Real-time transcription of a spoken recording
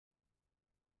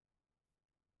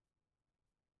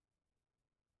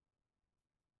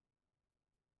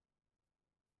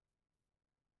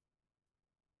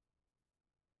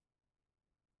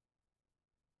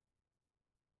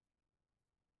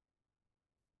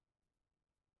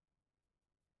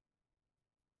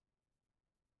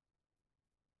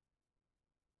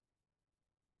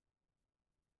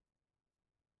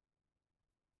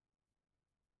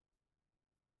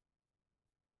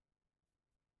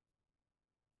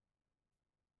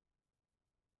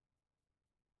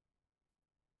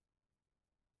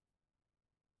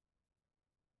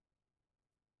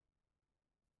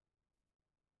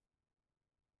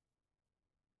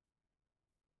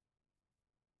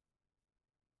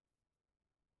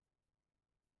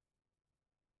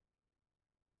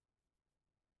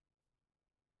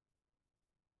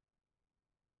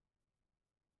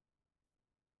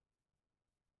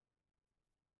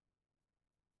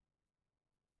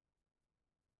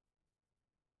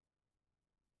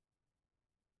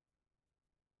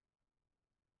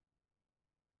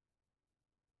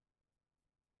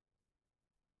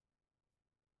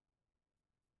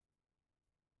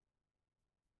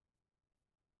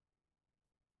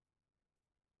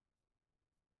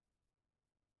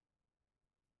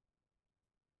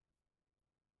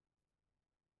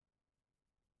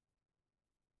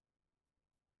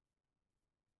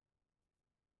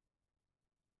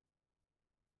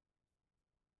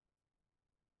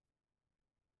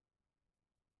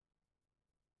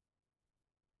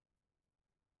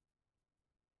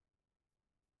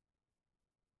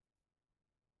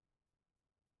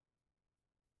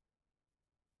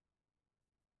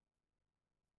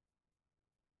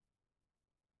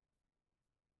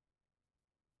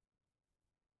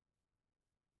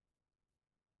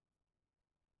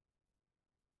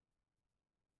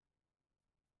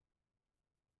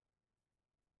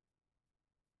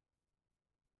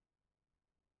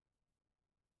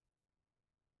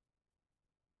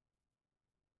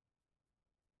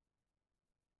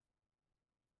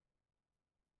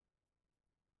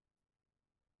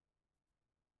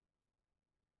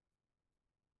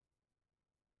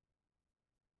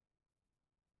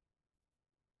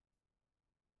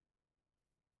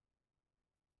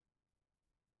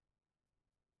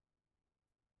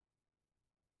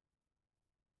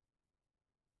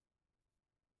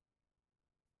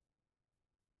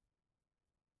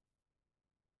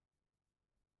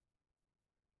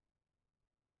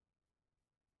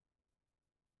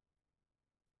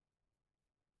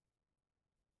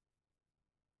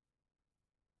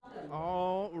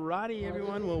All righty,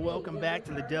 everyone. Well, welcome back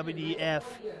to the WDF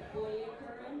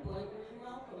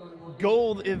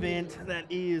Gold event that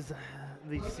is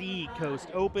the Seacoast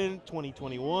Open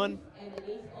 2021.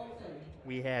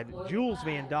 We had Jules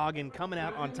Van Doggen coming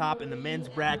out on top in the men's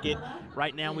bracket.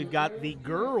 Right now we've got the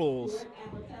girls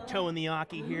towing the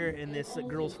Aki here in this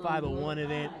girls 501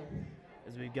 event,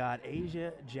 as we've got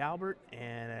Asia Jalbert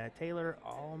and Taylor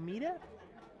Almeida.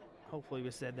 Hopefully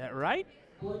we said that right.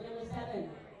 Board number 7,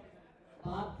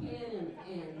 Bob Cannon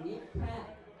and Nick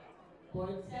Pratt.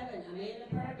 Board 7, Amanda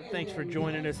Perkins. Thanks for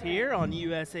joining us here on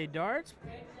USA Darts.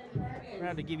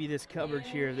 Proud to give you this coverage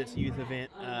here of this youth event.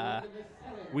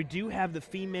 We do have the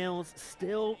females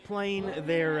still playing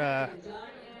their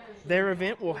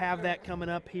event. We'll have that coming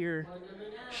up here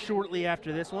shortly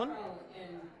after this one.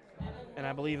 And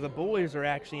I believe the boys are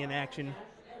actually in action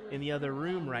in the other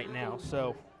room right now.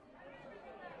 So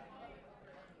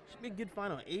should be a good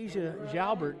final. Asia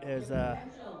Jalbert has a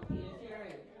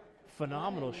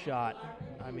phenomenal shot.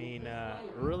 I mean,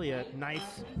 really a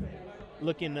nice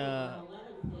looking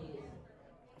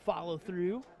follow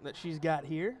through that she's got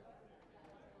here.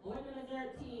 Board number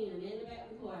 13, Amanda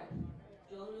Betancourt,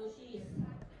 Joan O'Sheath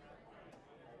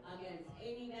against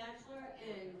Amy Bachelor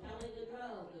and Kelly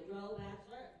Gaudreau. Gaudreau,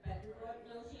 Bachelor, Betancourt,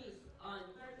 O'Sheath on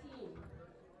 13.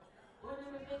 Board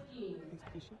number 15,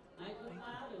 Mike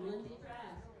McLeod and Lindsay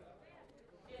Trask.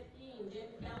 15, Jim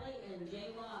Kelly and Jay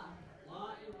Law. Law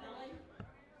and Kelly.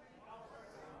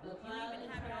 McLeod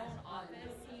and Trask on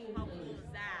 15, please.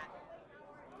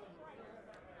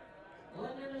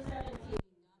 Board number 17.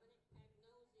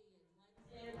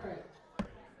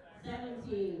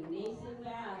 17, Nathan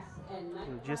Bass and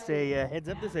Mike. Just a heads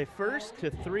up, this is a first to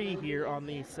 3 here on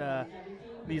these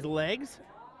legs.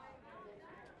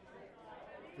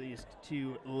 These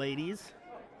two ladies.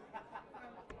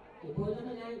 Board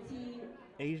number 19.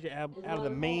 Asia out of the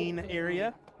main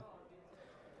area.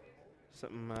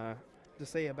 Something to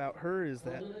say about her is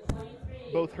that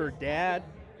both her dad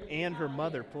and her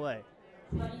mother play,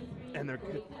 and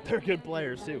they're good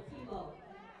players too.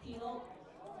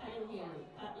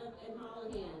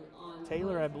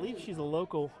 Taylor, I believe she's a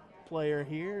local player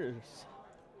here.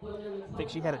 I think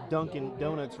she had a Dunkin'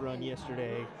 Donuts run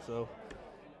yesterday, so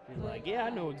she's like, yeah, I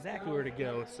know exactly where to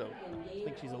go. So I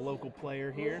think she's a local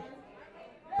player here.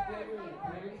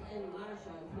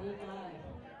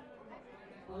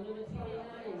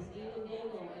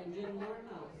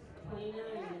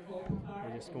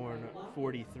 They're just scoring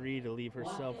 43 to leave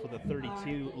herself with a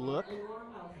 32 look.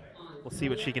 We'll see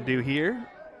what she can do here.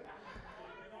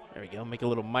 There we go. Make a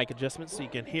little mic adjustment so you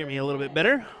can hear me a little bit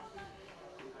better.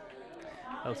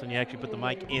 Helps when you actually put the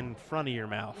mic in front of your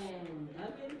mouth.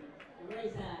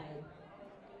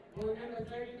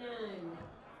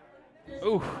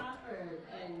 Ooh,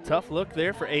 tough look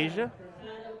there for Asia.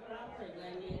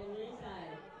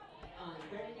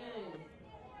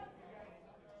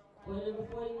 Board number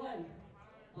 41,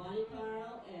 Bonnie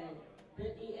Carl and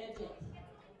Brittany Edgett.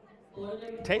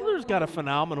 Taylor's got a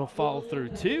phenomenal follow through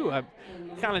too. I'm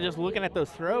kind of just looking at those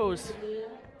throws.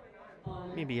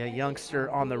 Maybe a youngster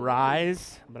on the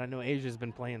rise, but I know Asia's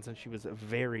been playing since she was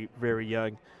very, very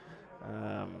young.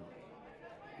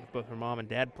 With both her mom and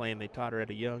dad playing, they taught her at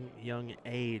a young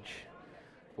age.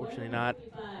 Fortunately, not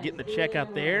getting the check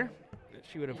out there that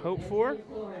she would have hoped for. 55,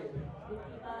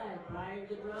 Brian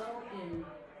Gaudreau and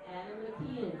Adam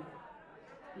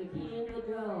McKeon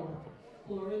Gaudreau.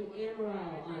 Corinne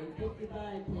Amaral on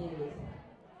 55, please.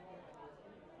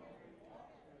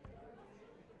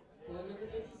 Board number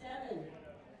 57,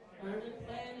 Herman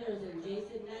Flanders and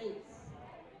Jason Knights.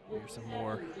 Here's some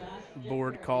more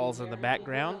board calls in the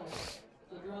background.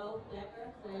 Gaudreau, Decker,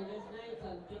 Flanders, Knights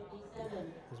on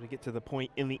 57. As we get to the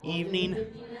point in the evening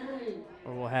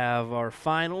where we'll have our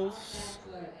finals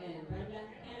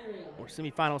or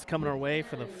semifinals coming our way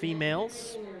for the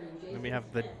females. Then we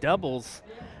have the doubles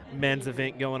men's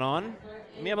event going on.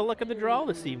 And we have a look at the draw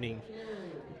this evening.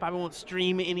 Probably won't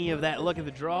stream any of that look at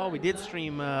the draw. We did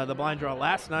stream the blind draw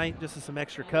last night just as some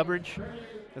extra coverage,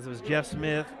 as it was Jeff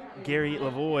Smith, Gary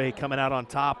Lavoie coming out on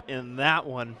top in that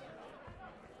one.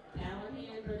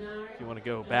 If you want to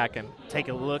go back and take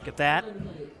a look at that.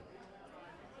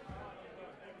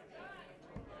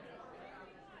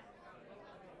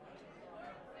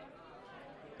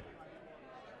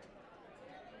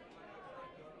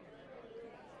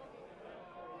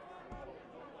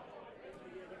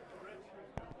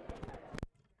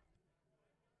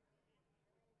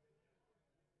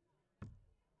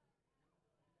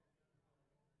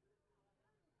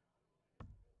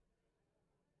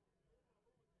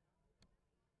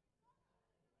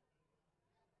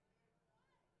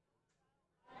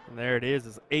 And there it is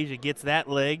as Asia gets that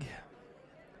leg.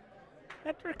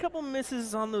 After a couple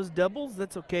misses on those doubles,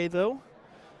 that's okay though.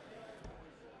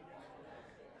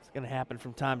 It's going to happen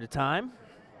from time to time.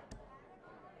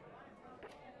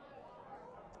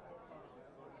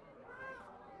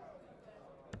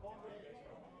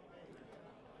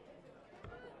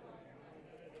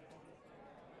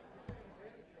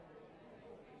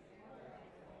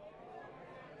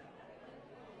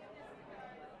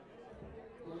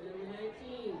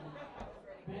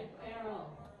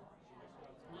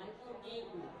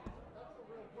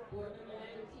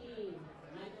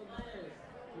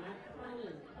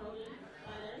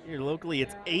 Here locally,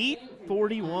 it's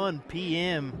 8:41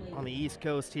 p.m. on the East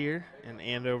Coast here in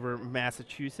Andover,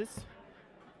 Massachusetts.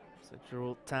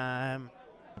 Central Time,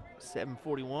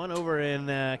 7:41 over in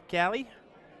Cali,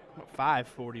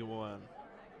 5:41.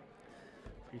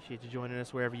 Appreciate you joining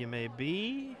us wherever you may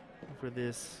be for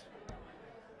this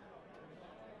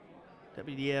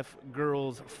WDF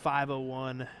Girls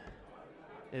 501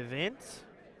 event.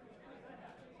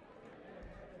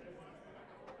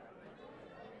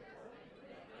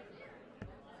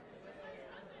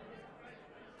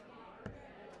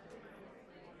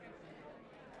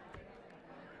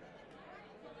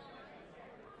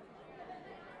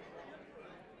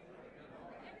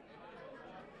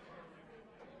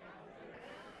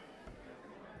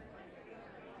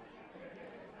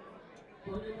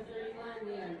 Board number 31,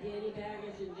 we have Danny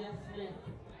Baggage and Jeff Smith.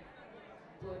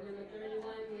 Board number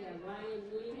 31, we have Ryan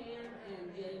Mooneyham and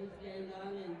James Van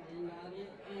Dogen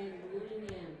and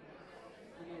Mooneyham.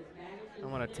 I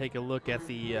want to take a look at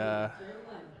the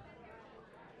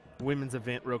women's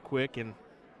event real quick and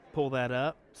pull that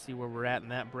up, see where we're at in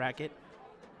that bracket.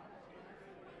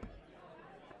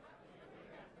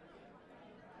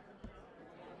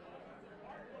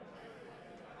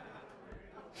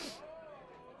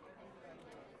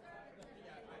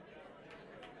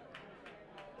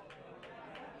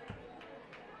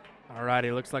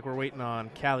 Alrighty, looks like we're waiting on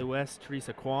Cali West,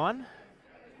 Teresa Kwan.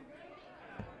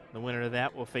 The winner of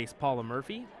that will face Paula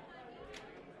Murphy.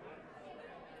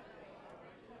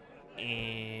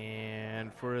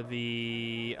 And for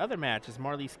the other match is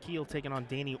Marlies Keel taking on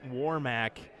Danny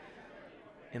Warmack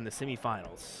in the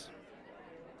semifinals.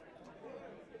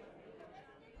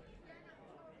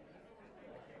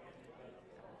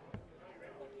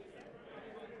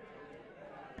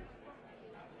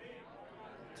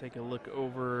 Take a look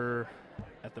over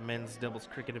at the men's doubles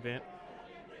cricket event.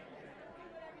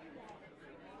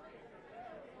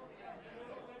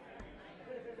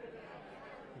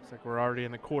 Looks like we're already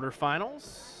in the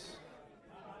quarterfinals.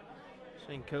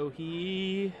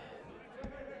 Shinkohi,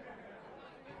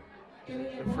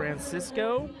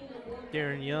 Francisco,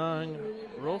 Darren Young,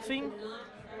 Rolfing,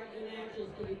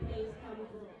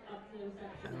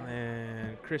 and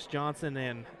then Chris Johnson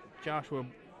and Joshua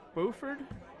Beauford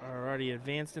are already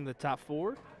advanced in the top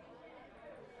 4.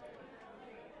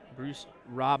 Bruce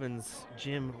Robbins,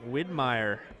 Jim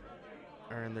Widmeyer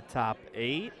are in the top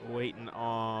 8, waiting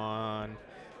on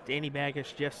Danny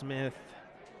Baggage, Jeff Smith,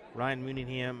 Ryan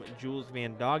Mooneyham, Jules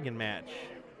Van Dogen match.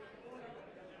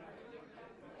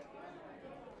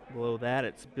 Below that,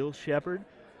 it's Bill Shepard,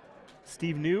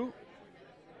 Steve New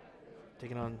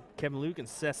taking on Kevin Luke and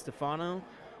Seth Stefano.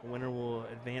 Winner will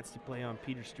advance to play on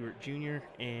Peter Stewart Jr.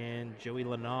 and Joey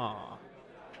Lanaw.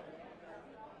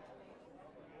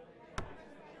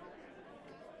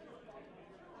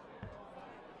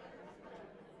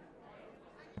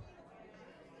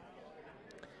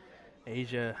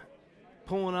 Asia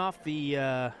pulling off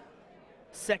the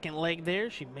second leg there.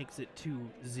 She makes it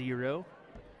 2-0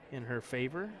 in her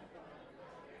favor.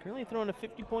 Currently throwing a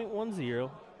 50.10.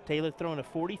 Taylor throwing a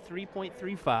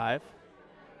 43.35.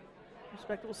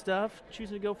 Respectable stuff.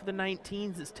 Choosing to go for the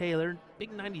 19s is Taylor.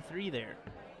 Big 93 there.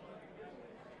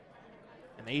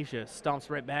 And Asia stomps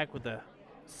right back with a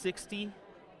 60.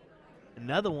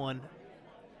 Another one.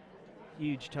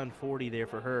 Huge ton 40 there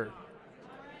for her.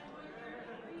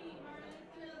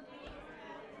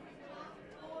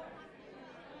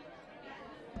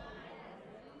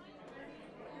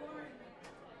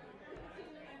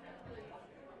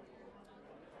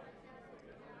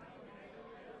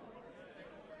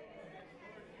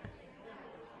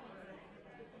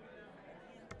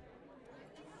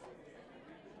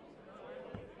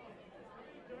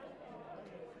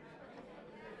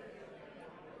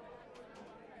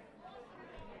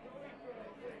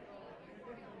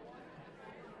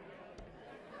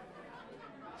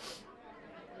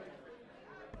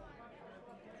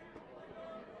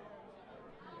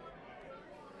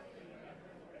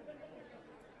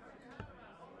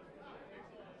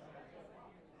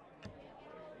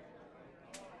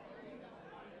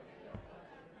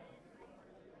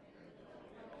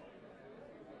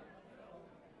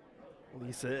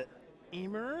 Lisa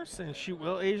Emers and Shoot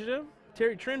Well Asia.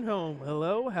 Terry Trinholm,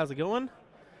 hello, how's it going?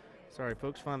 Sorry,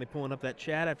 folks, finally pulling up that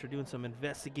chat after doing some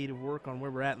investigative work on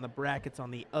where we're at in the brackets on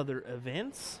the other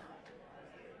events.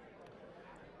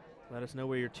 Let us know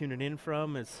where you're tuning in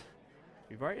from, as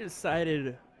we've already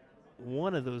decided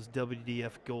one of those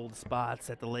WDF Gold spots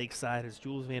at the Lakeside, as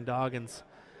Jules Van Doggins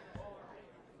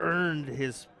earned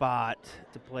his spot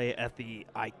to play at the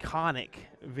iconic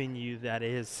venue that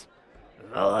is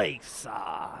the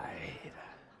Lakeside.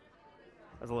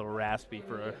 That was a little raspy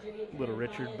for a little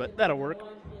Richard, but that'll work.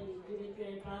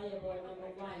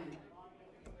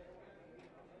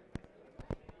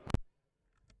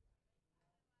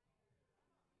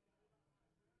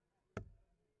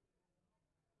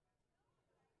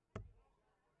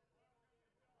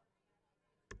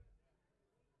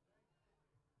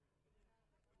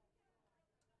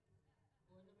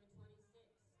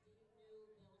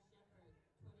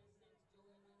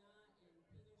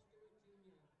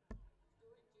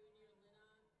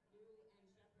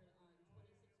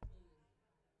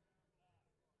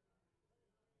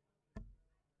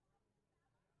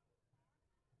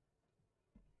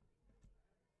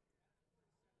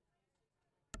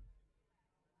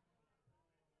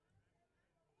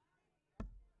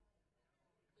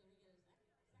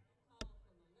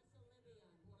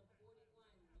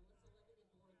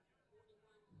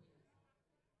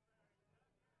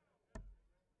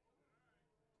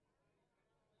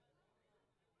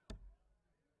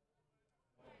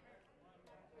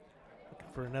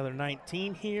 For another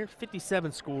 19 here.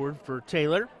 57 scored for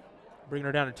Taylor, bringing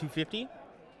her down to 250.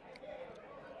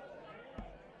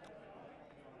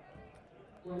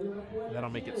 That'll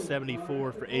make it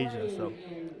 74 for Asia. So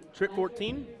trip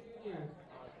 14.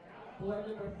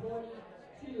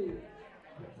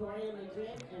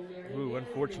 Ooh,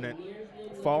 unfortunate.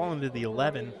 Fall into the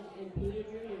 11.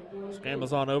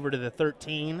 Scrambles on over to the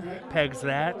 13. Pegs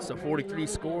that. So 43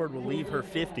 scored will leave her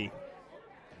 50.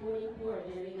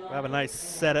 We'll have a nice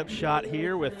setup shot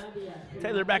here with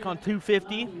Taylor back on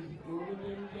 250.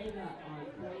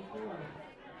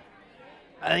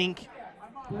 I think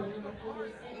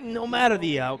no matter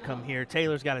the outcome here,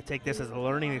 Taylor's got to take this as a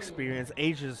learning experience.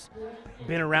 Asia's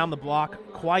been around the block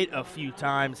quite a few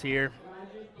times here.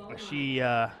 She,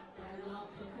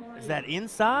 is that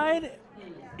inside?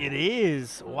 It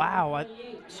is. Wow, I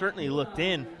certainly looked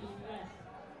in.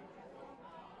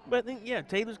 But I think, yeah,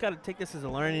 Taylor's got to take this as a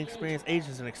learning experience.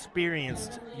 Asia's an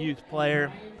experienced youth player.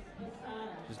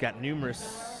 She's got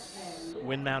numerous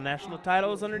Windmount national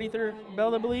titles underneath her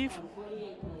belt, I believe.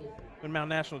 Windmount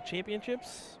national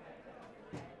championships.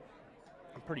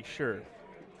 I'm pretty sure.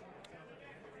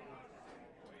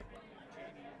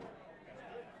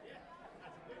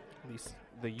 At least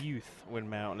the youth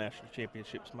Windmount national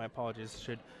championships, my apologies,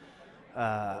 should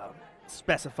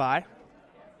specify.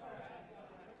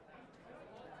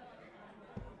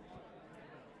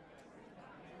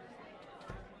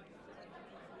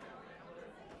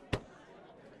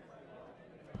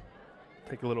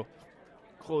 Take a little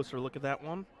closer look at that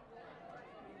one.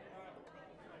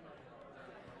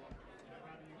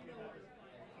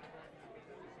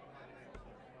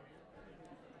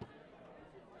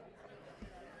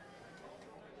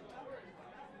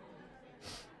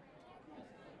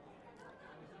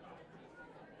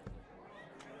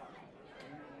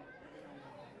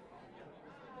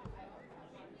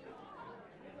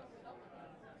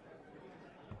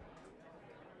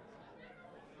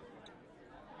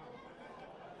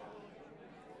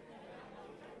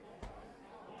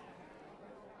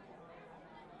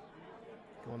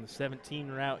 Going the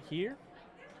 17 route here.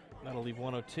 That'll leave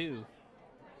 102.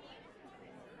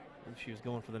 She was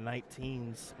going for the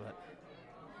 19s, but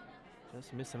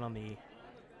just missing on the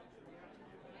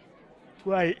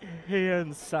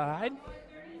right-hand side.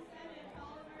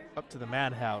 Up to the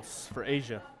madhouse for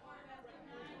Asia.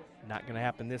 Not going to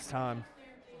happen this time.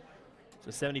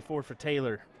 So 74 for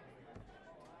Taylor.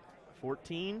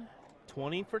 14,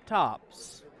 20 for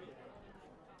tops.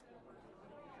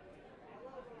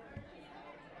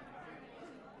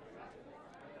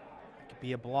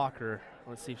 Be a blocker.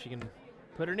 Let's see if she can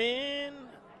put it in.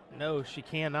 No, she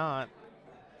cannot.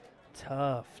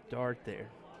 Tough dart there.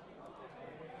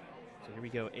 So here we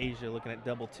go. Asia looking at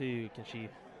double two. Can she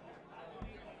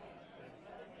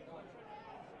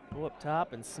go up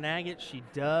top and snag it? She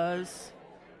does.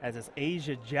 As it's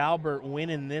Asia Jalbert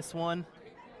winning this one.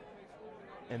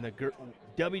 And the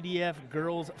WDF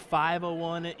Girls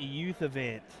 501 Youth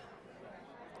Event.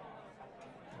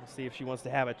 We'll see if she wants to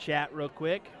have a chat real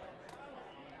quick.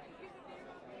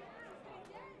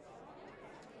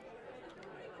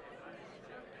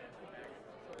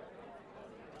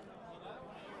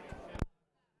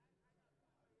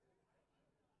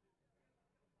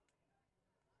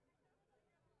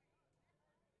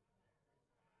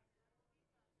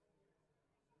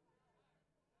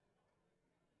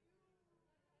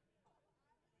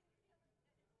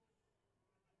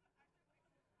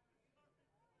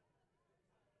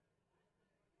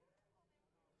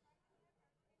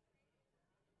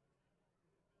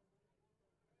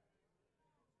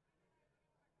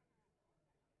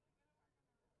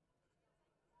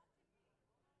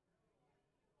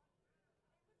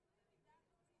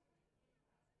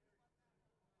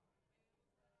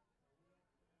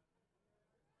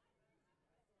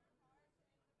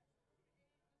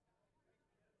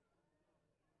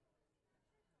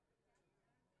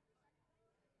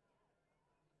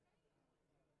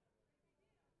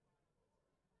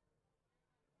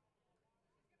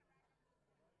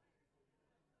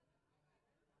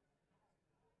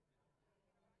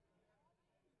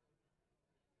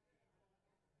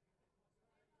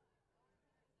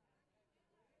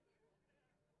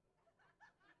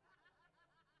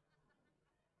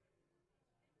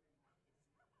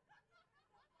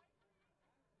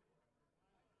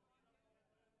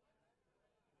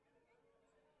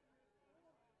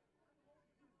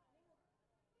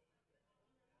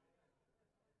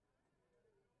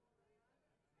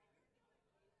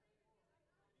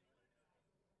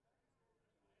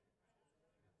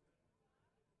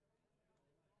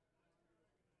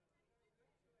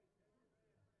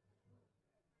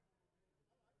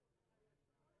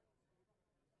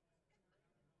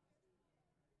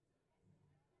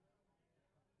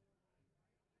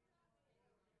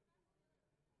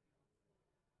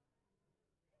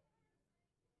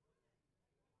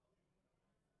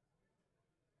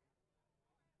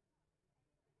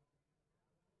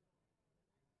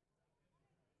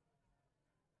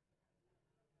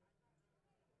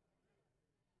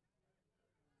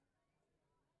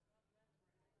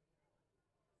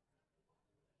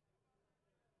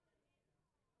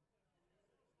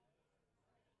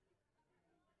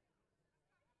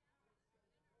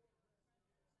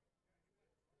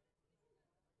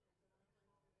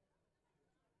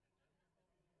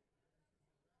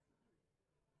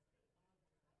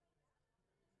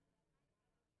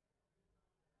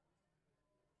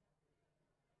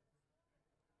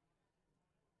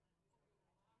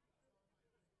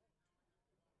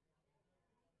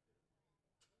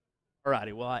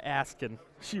 Alrighty, well, I asked and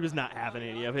she was not having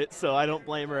any of it, so I don't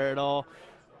blame her at all.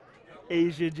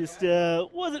 Asia just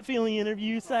wasn't feeling the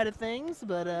interview side of things,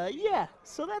 but yeah,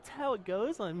 so that's how it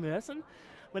goes. I'm messing.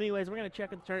 But anyways, we're gonna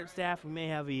check with the tournament staff. We may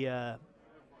have the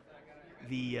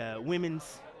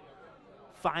women's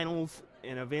finals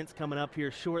and events coming up here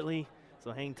shortly,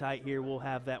 so hang tight here. We'll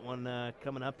have that one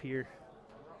coming up here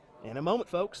in a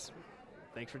moment, folks.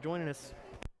 Thanks for joining us.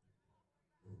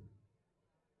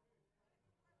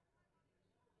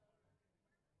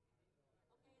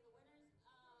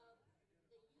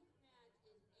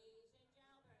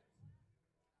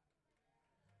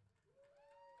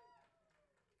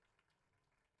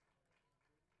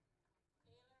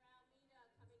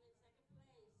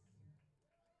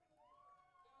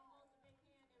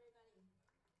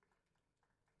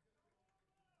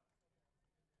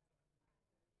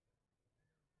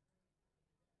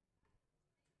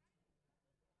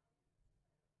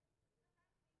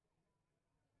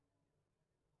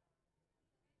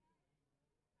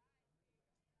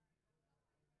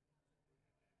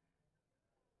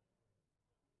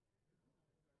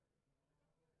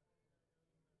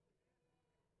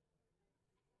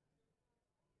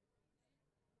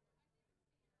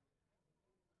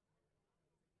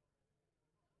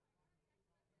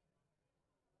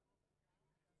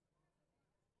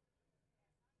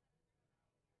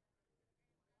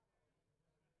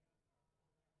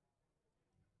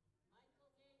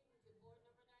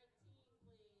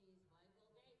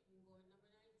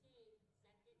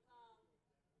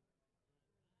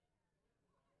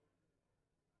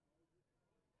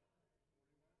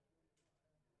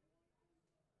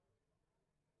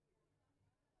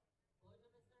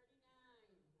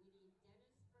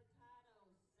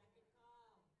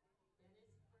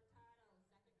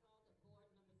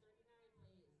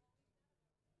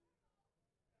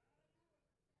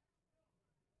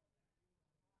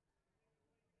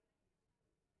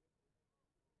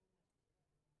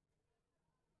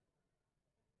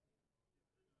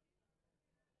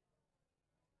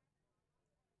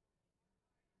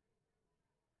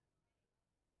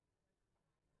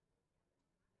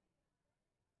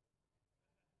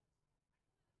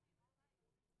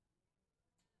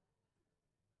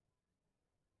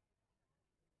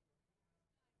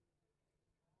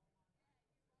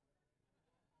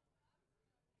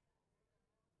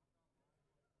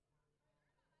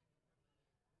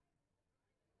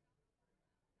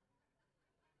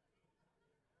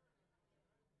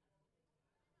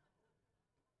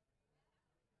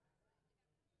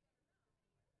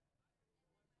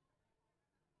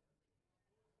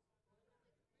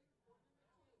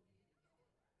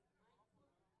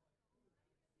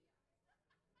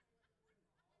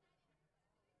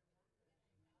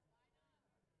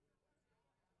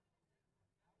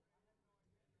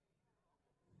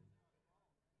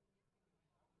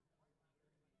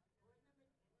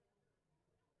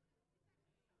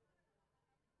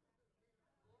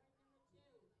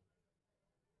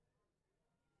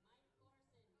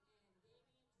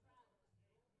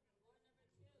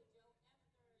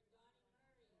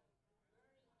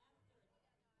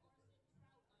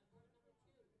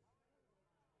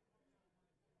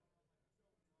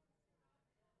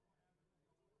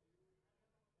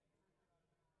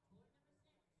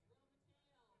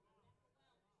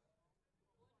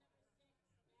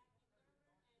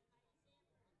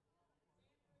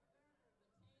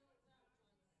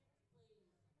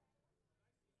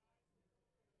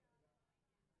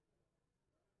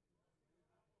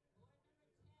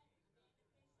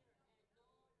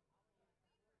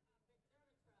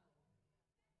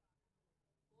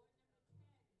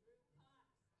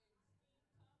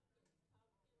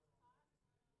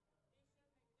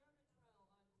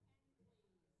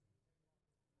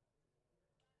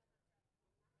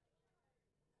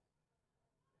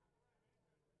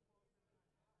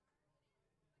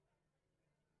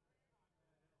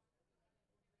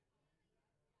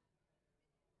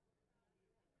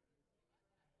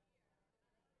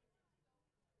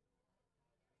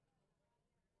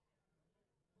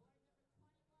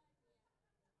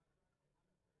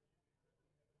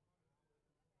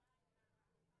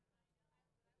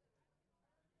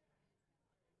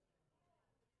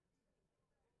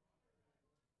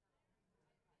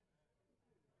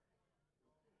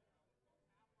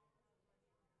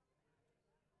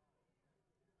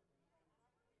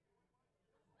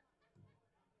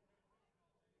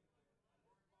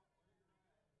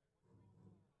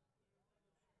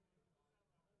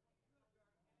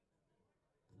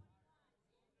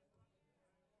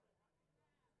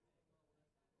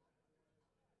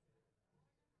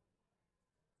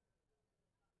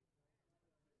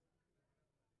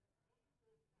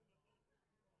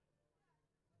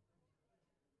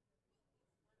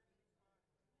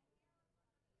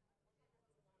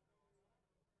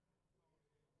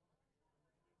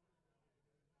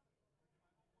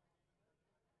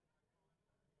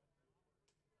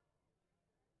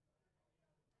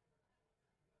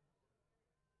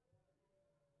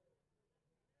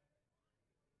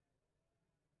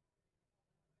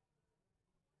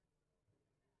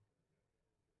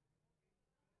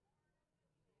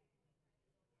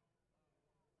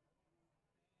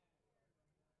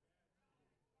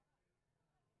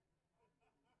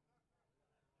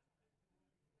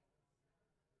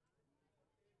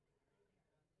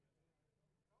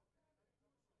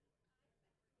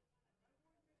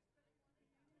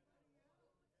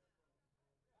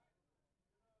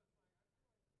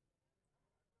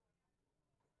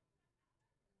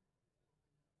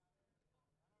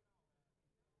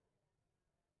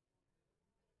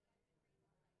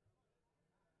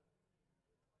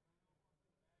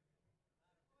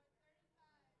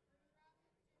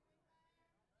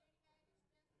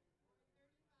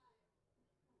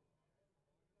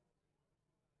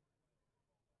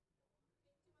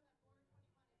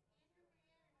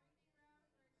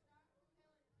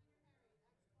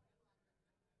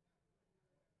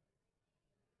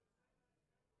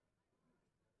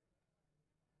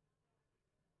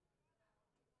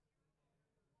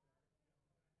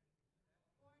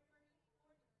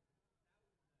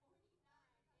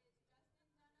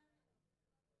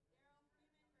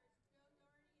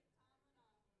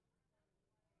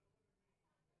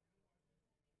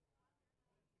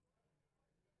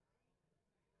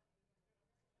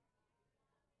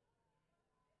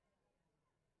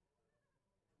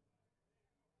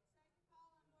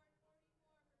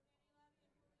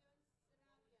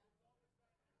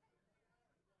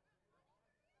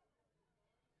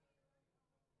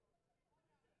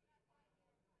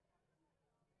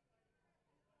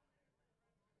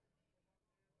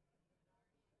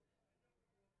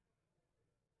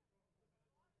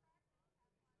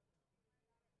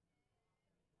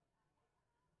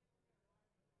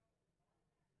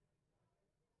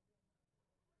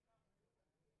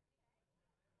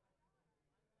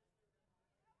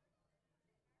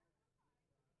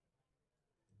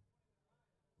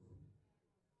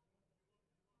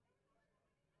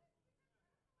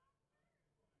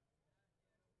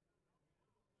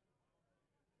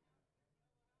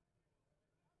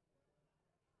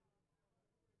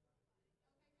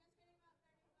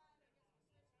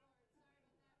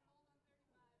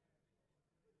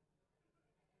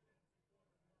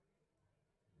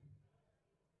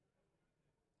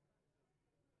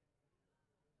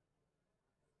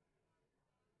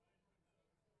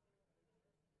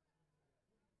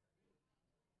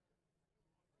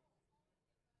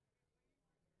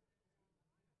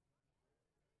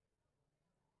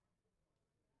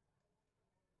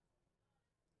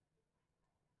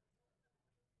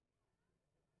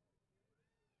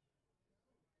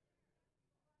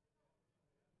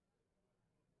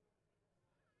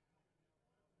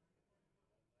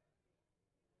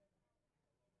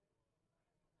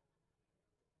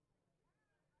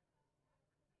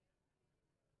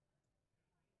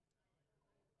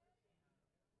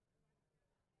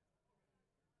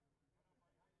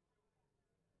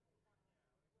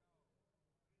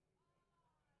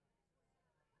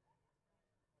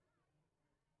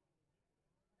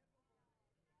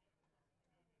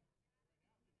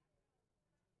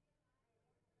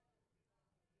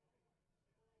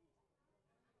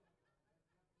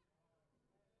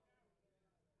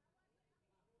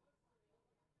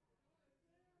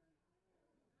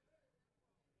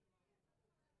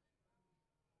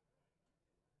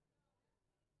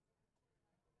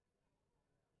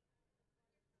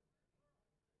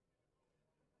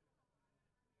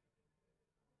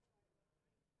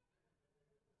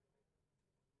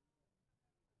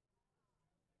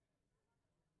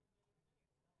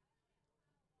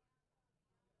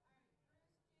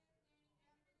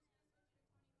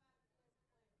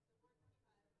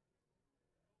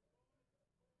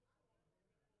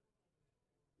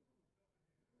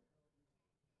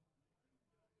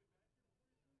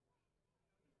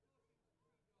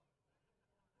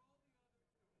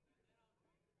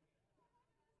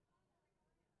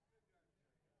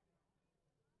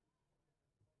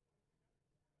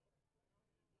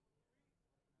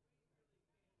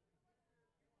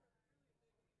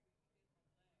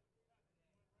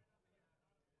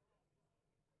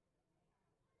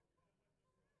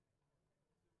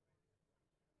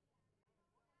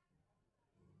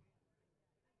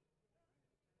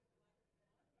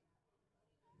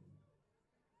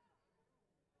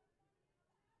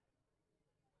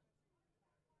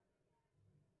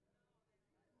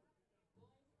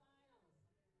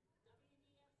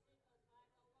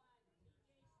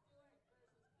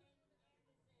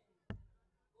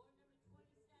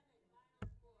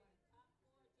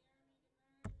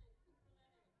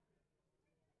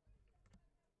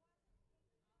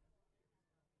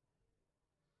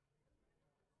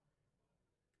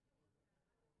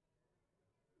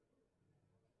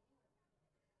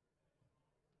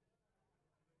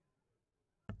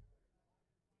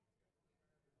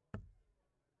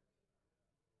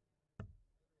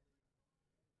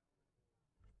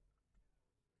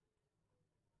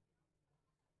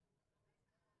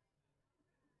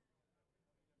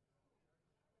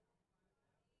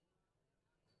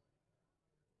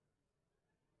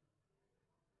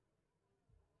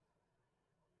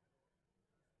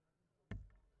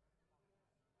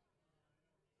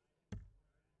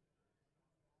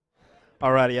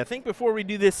 Alrighty, I think before we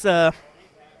do this this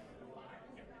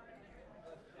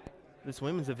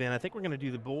women's event, I think we're going to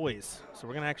do the boys. So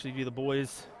we're going to actually do the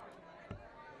boys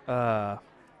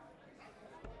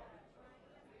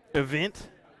event.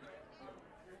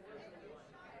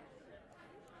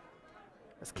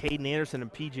 As Caden Anderson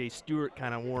and PJ Stewart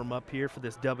kind of warm up here for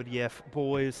this WDF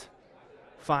boys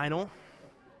final.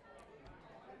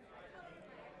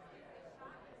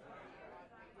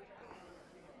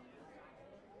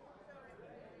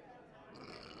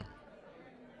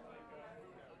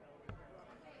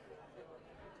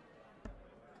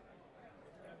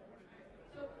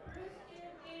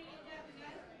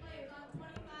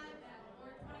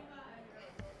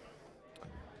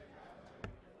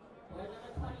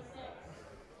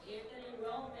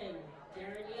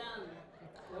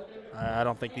 I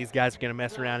don't think these guys are going to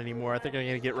mess around anymore. I think they're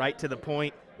going to get right to the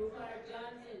point.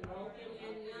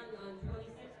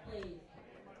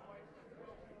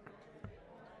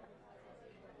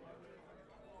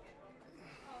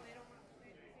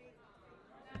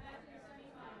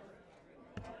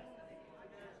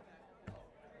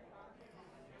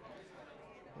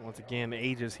 Once again, the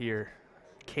ages here.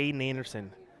 Caden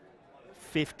Anderson,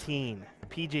 15.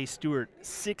 PJ Stewart,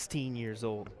 16 years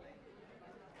old.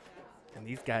 And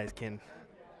these guys can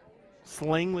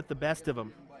sling with the best of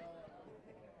them.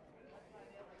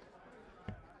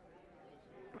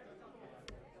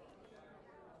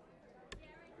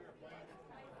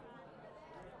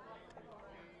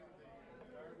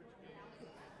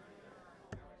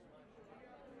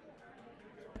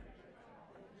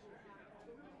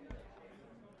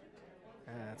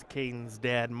 That's Caden's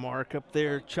dad, Mark, up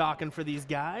there chalking for these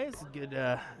guys.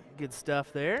 Good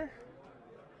stuff there.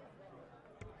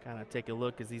 Kind of take a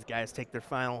look as these guys take their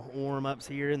final warm-ups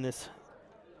here in this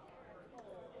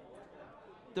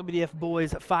WDF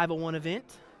Boys 501 event.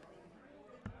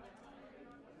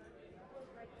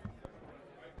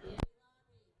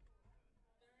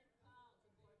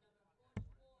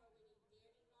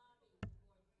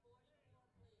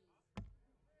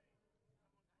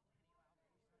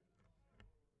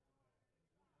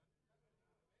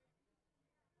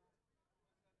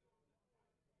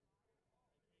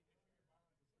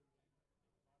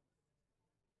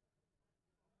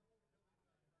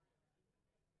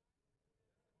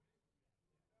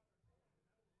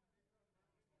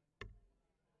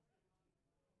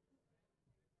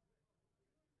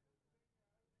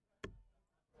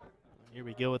 Here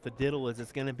we go with the diddle as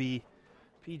it's going to be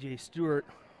PJ Stewart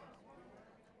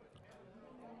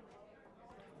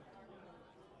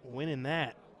winning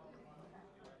that.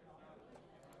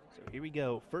 So here we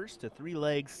go. First to 3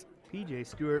 legs, PJ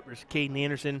Stewart versus Caden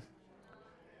Anderson.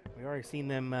 We've already seen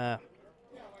them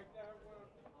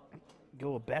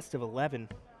go a best of 11.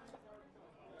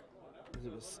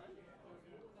 It was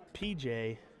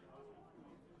PJ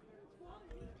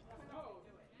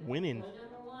winning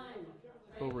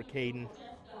over Caden.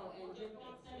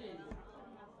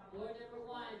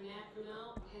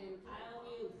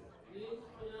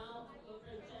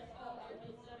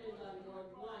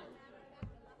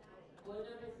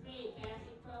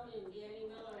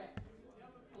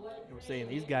 We're saying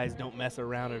these guys don't mess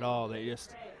around at all. They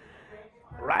just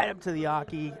right up to the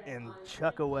hockey and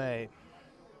chuck away.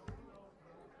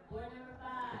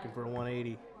 Looking for a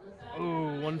 180. Ooh,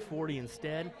 140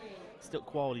 instead. Still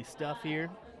quality stuff here.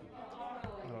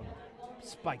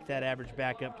 Spike that average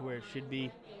back up to where it should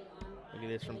be. Look at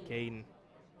this from Caden.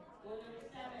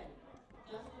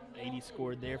 80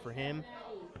 scored there for him.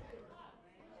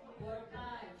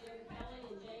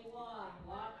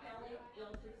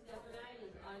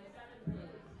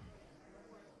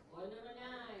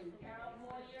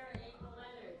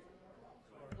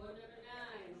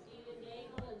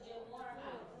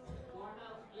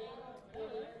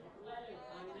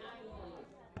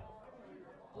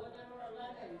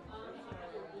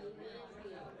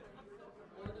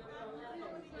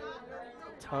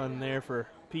 Ton there for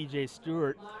PJ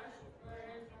Stewart.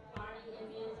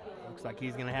 Looks like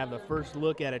he's going to have the first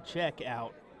look at a check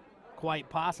out, quite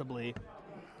possibly.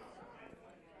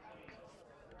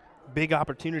 Big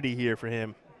opportunity here for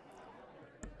him.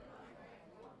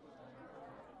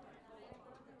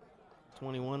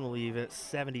 21 will leave at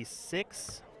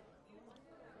 76.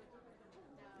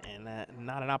 And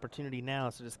not an opportunity now,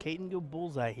 so does Caden go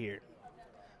bullseye here?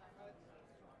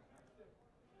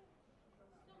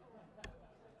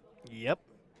 Yep,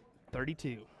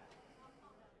 32.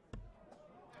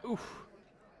 Oof.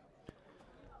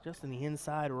 Just in the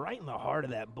inside, right in the heart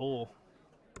of that bull.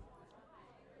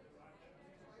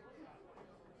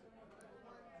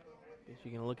 Guess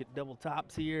you're going to look at double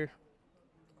tops here.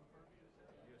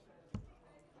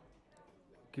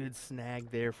 Good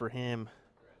snag there for him.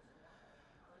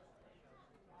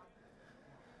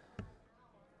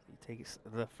 He takes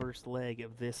the first leg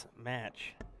of this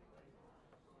match.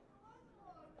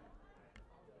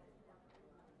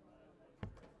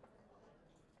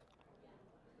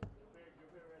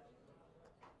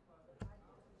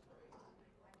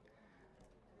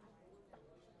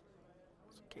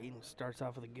 So Caden starts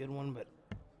off with a good one, but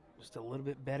just a little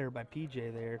bit better by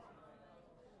PJ there.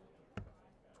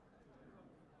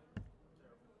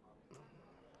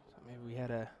 So maybe we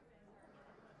had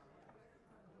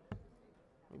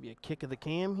maybe a kick of the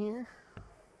cam here.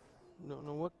 Don't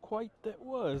know what quite that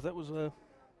was. That was a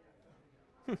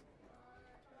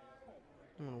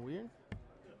little weird.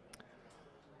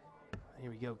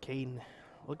 Here we go, Caden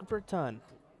looking for a ton.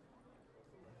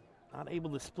 Not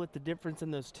able to split the difference in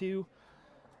those two.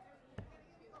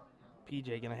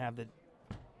 PJ gonna have the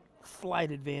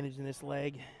slight advantage in this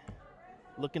leg.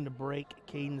 Looking to break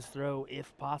Caden's throw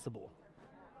if possible.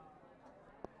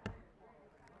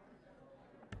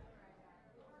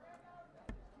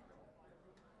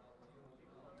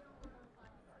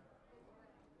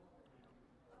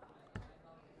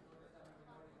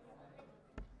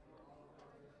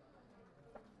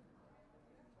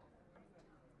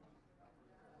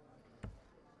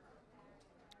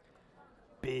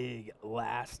 Big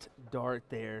last dart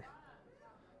there.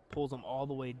 Pulls him all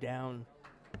the way down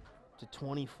to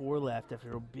 24 left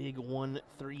after a big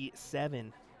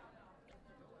 1-3-7.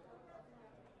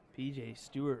 PJ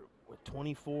Stewart with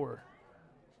 24.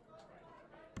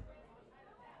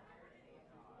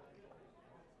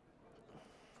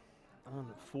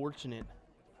 Unfortunate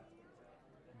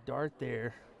dart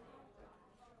there.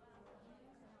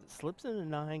 Slips into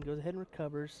 9, goes ahead and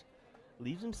recovers.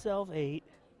 Leaves himself 8.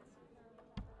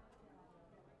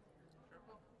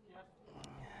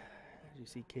 As you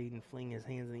see Caden fling his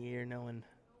hands in the air knowing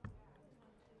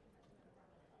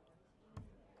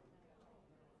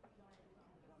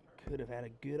could have had a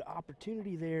good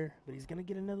opportunity there, but he's going to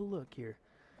get another look here.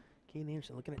 Caden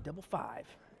Anderson looking at double 5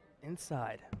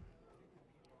 inside.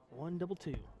 1 double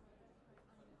 2.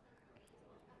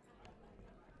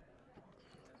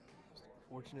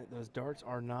 Fortunate those darts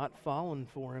are not falling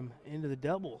for him into the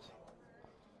doubles.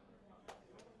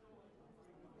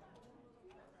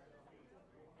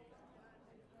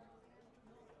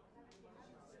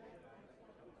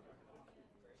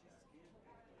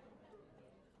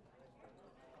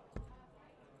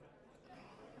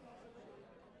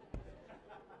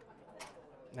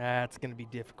 That's going to be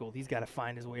difficult. He's got to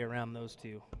find his way around those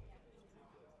two.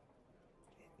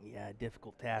 Yeah,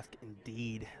 difficult task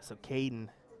indeed. So Caden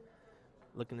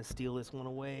looking to steal this one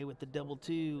away with the double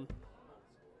 2.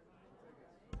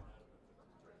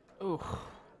 Oh.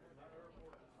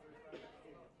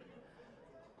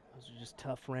 Those are just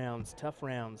tough rounds, tough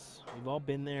rounds. We've all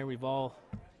been there. We've all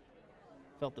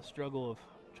felt the struggle of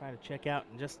trying to check out,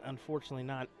 and just unfortunately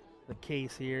not the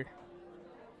case here.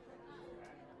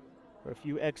 For a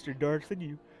few extra darts than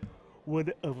you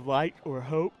would have liked or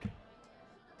hoped.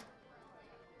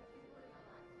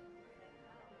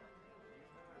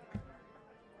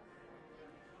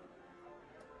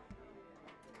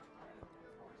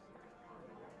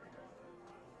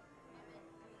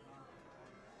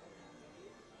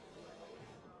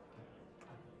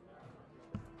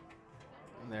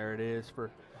 And there it is for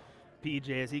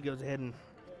PJ as he goes ahead and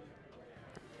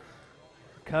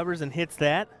recovers and hits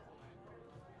that.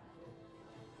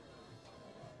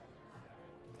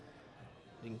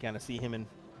 You can kind of see him and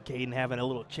Caden having a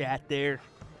little chat there.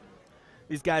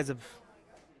 These guys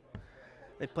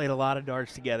they've played a lot of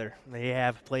darts together. They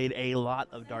have played a lot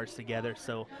of darts together,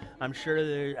 so I'm sure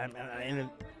they're,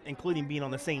 including being on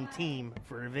the same team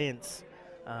for events.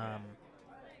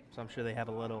 So I'm sure they have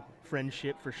a little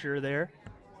friendship for sure there.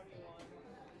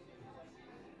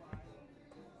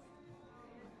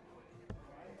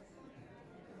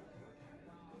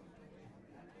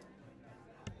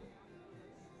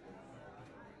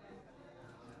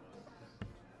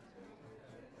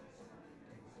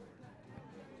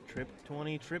 Trip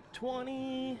 20, trip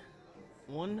 20.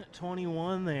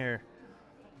 121 there.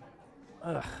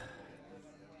 Ugh.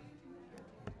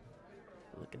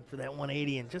 Looking for that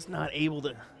 180 and just not able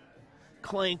to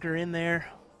clank her in there.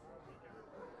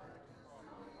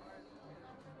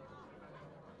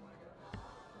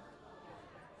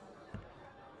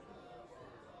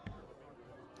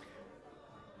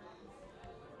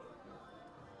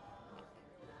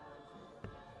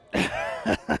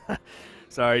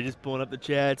 Sorry, just pulling up the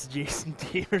chats. Jason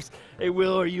Tears. Hey,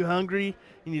 Will, are you hungry?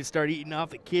 You need to start eating off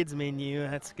the kids' menu.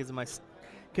 That's because of my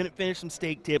couldn't finish some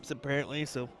steak tips, apparently,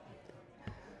 so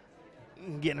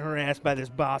I'm getting harassed by this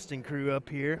Boston crew up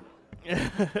here.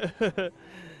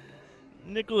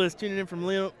 Nicholas tuning in from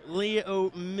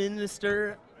Leo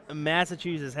Minster,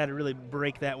 Massachusetts. Had to really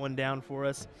break that one down for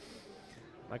us.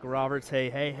 Michael Roberts, hey,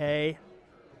 hey, hey.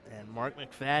 And Mark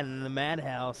McFadden in the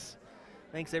Madhouse.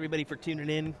 Thanks, everybody, for tuning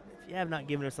in. If you have not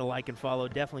given us a like and follow,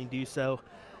 definitely do so.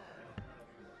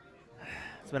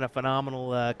 It's been a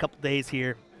phenomenal couple days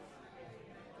here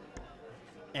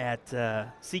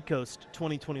at Seacoast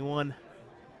 2021.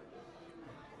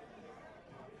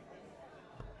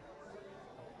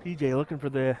 PJ looking for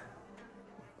the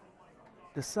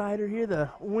decider here, the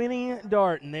winning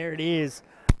dart, and there it is.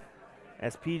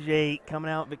 As PJ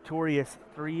coming out victorious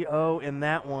 3-0 in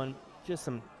that one. Just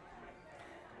some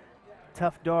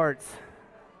tough darts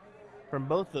from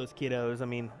both those kiddos. I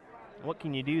mean, what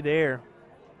can you do there?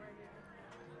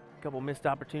 A couple missed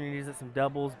opportunities at some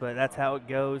doubles, but that's how it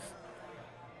goes.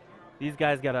 These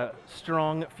guys got a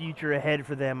strong future ahead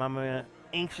for them. I'm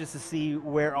anxious to see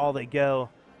where all they go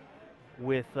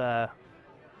with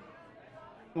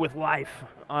life,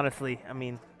 honestly. I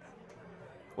mean,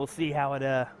 we'll see how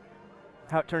it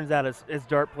turns out as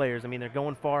dart players. I mean, they're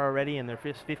going far already, and they're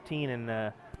 15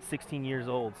 and 16 years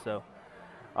old. So,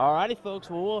 alrighty, folks.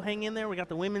 Well, we'll hang in there. We got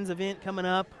the women's event coming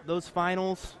up. Those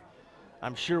finals,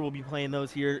 I'm sure we'll be playing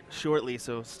those here shortly.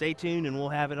 So stay tuned, and we'll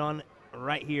have it on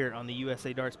right here on the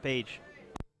USA Darts page.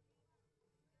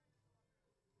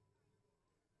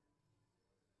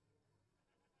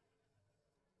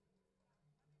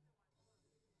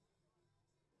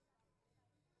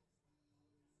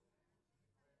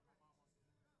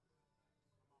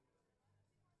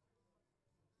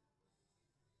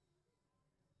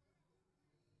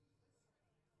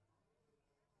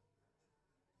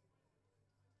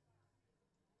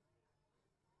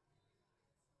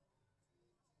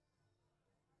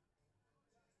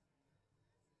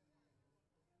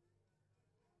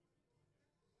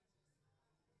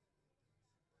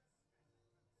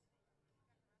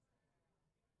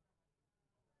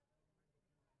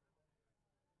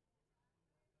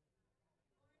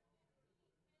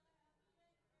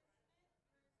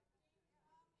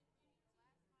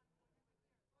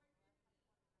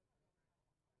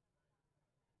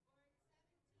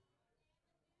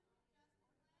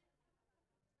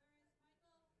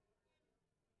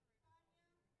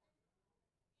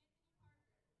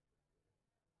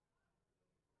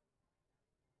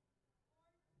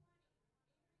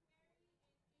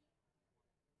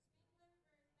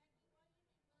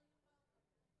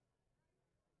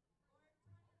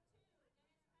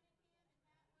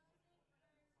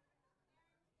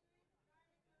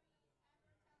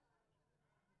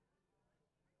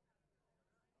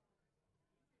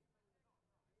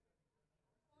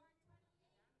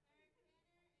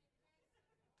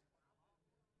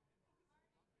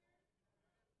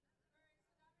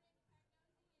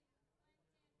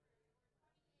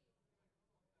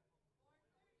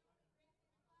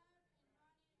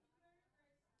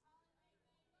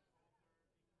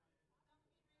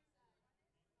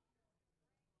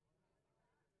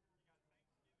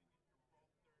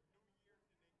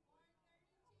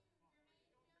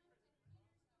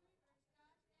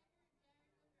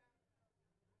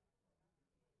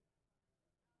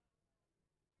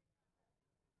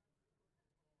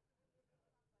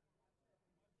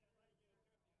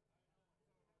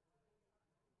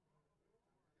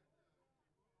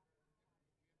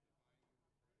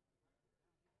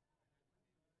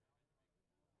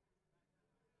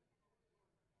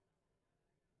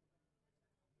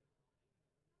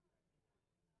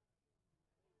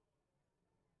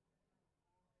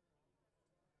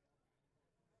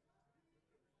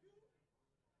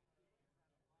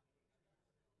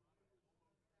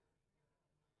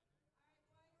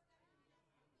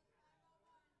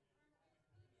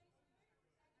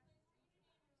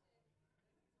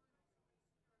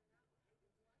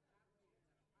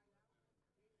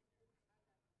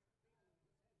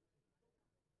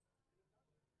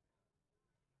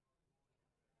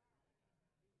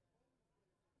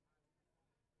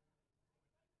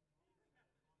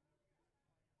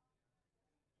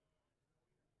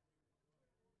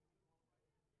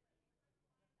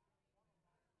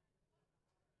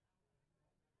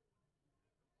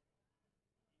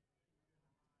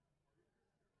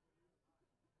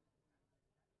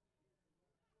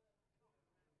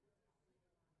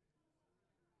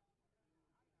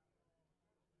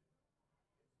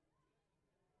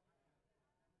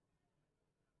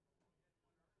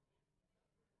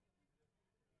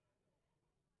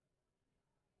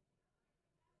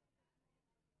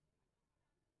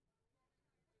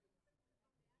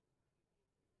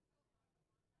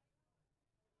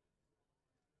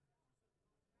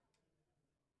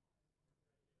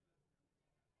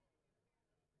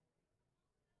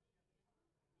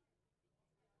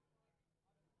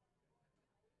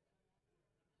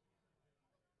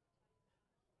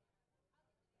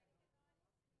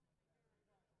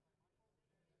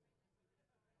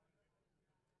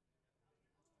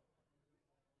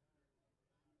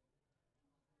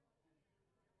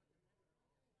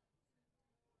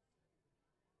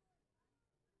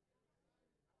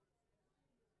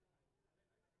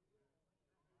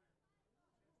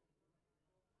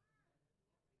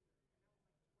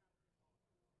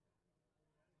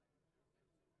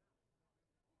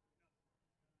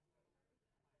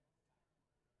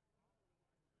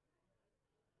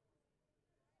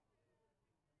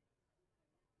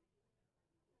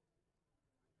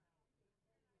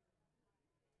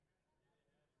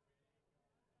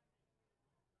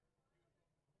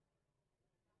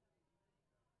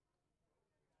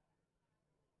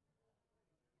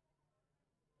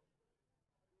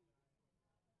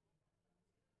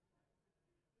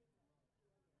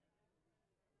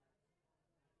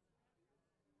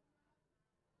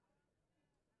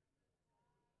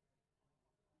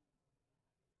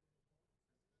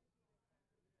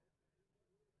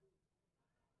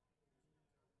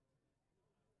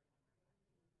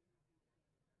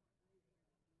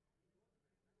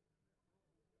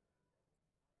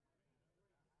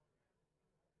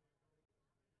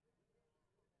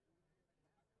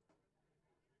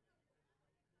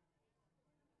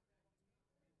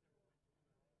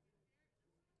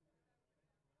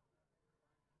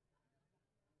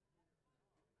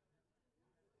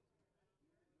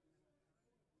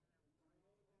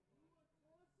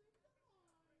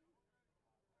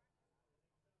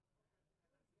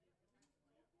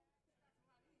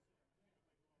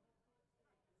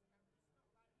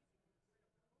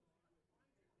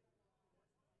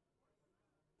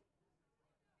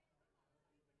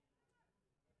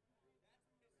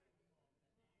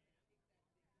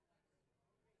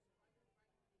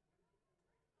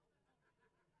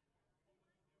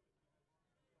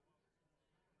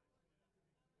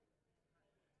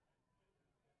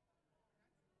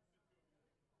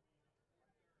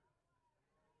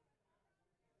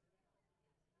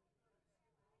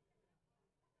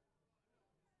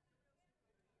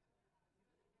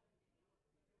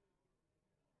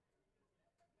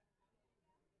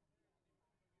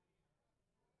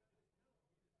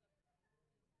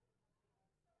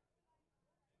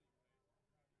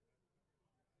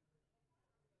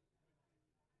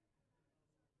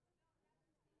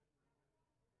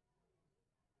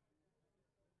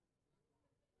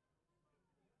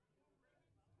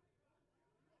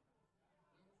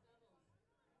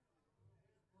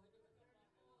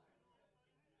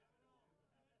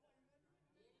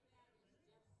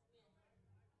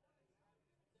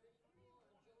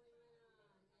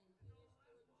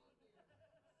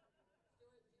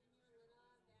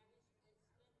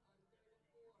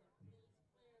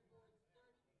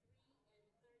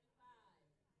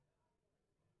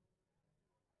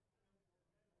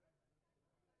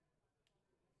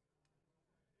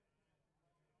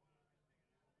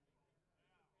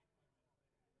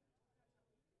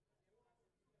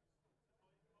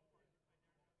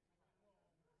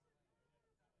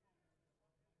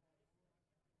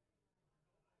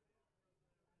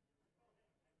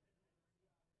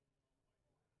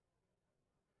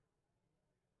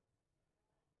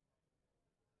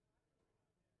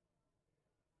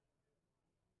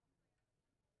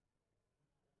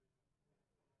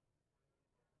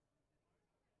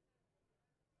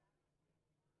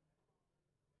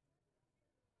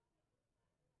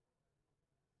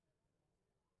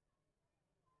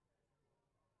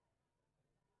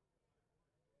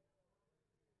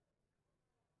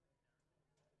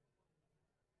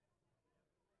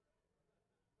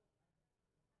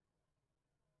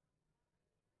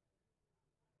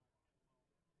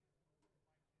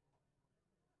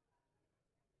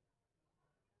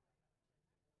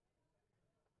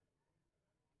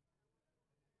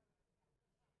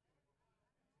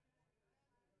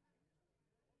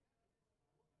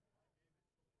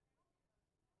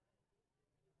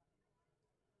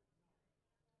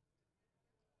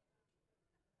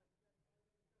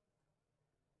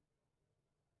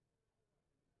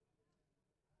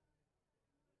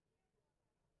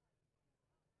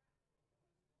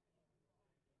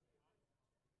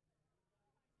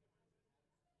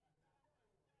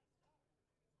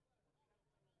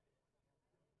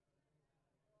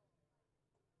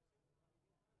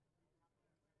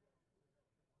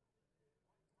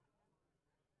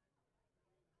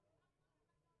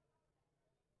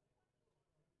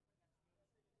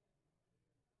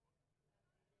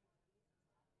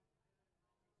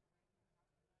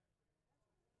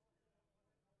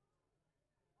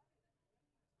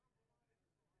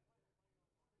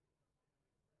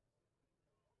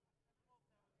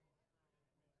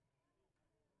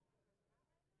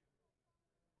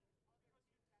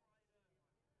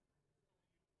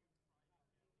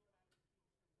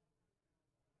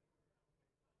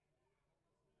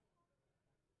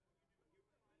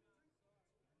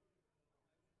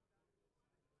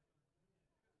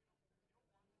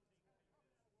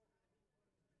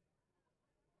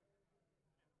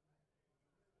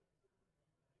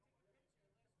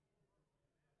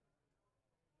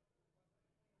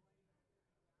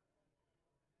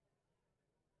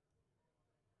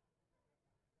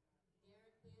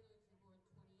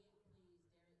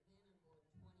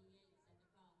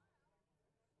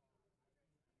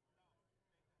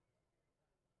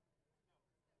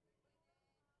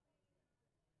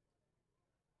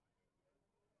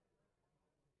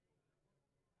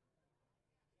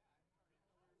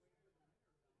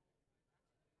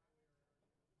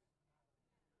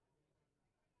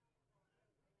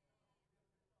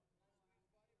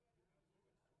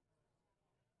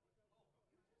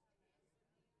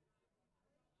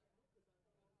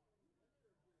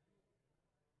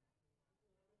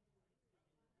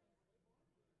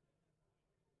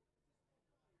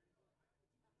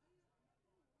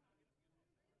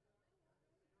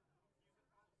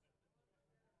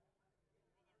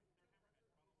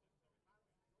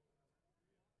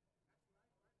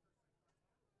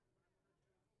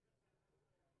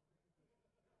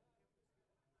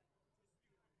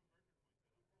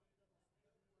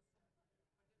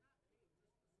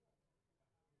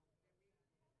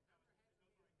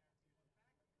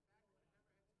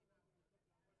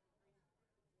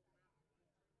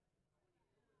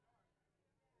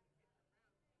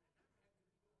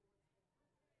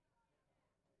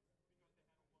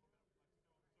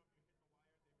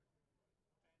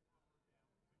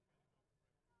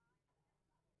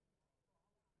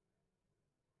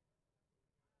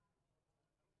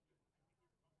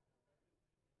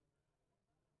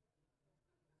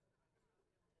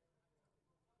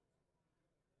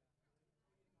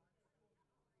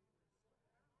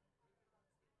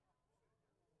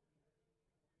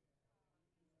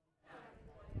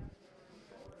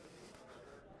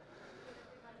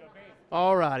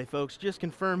 Alrighty, folks, just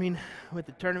confirming with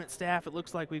the tournament staff, it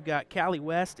looks like we've got Callie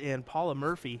West and Paula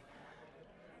Murphy.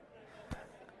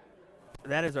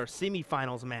 That is our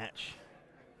semifinals match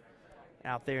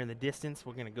out there in the distance.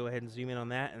 We're going to go ahead and zoom in on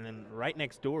that. And then right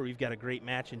next door, we've got a great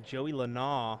match in Joey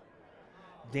Lanaw,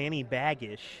 Danny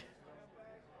Baggish.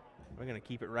 We're going to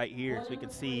keep it right here so we can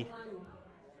see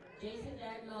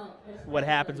what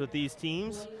happens with these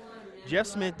teams. Jeff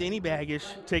Smith, Danny Baggish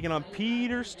taking on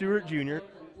Peter Stewart Jr.,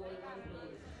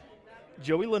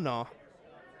 Joey Lanaw.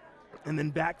 And then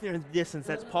back there in the distance,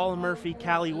 that's Paula Murphy,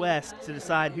 Callie West to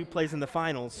decide who plays in the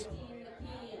finals.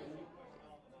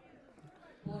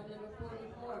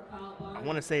 I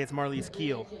want to say it's Marlies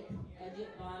Keel.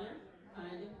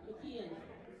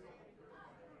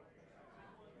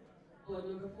 Board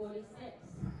number 46,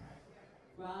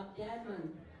 Rob Dadman,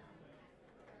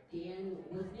 Dan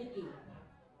Woznicki.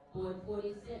 Board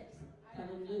 46,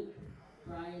 Kevin Luke,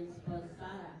 Brian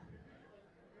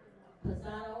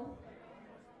Passato,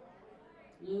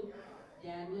 Luke,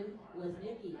 Dadman,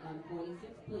 Woznicki on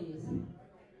 46, please.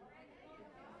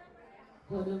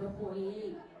 Board number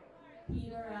 48,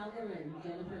 Peter Algarin,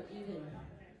 Jennifer Even.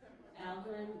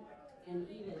 Algarin and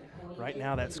Even. Right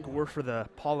now, that score for the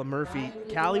Paula Murphy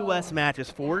Callie West match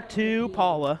is 4-2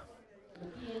 Paula.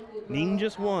 Needing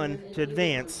just one to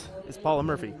advance is Paula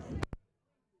Murphy.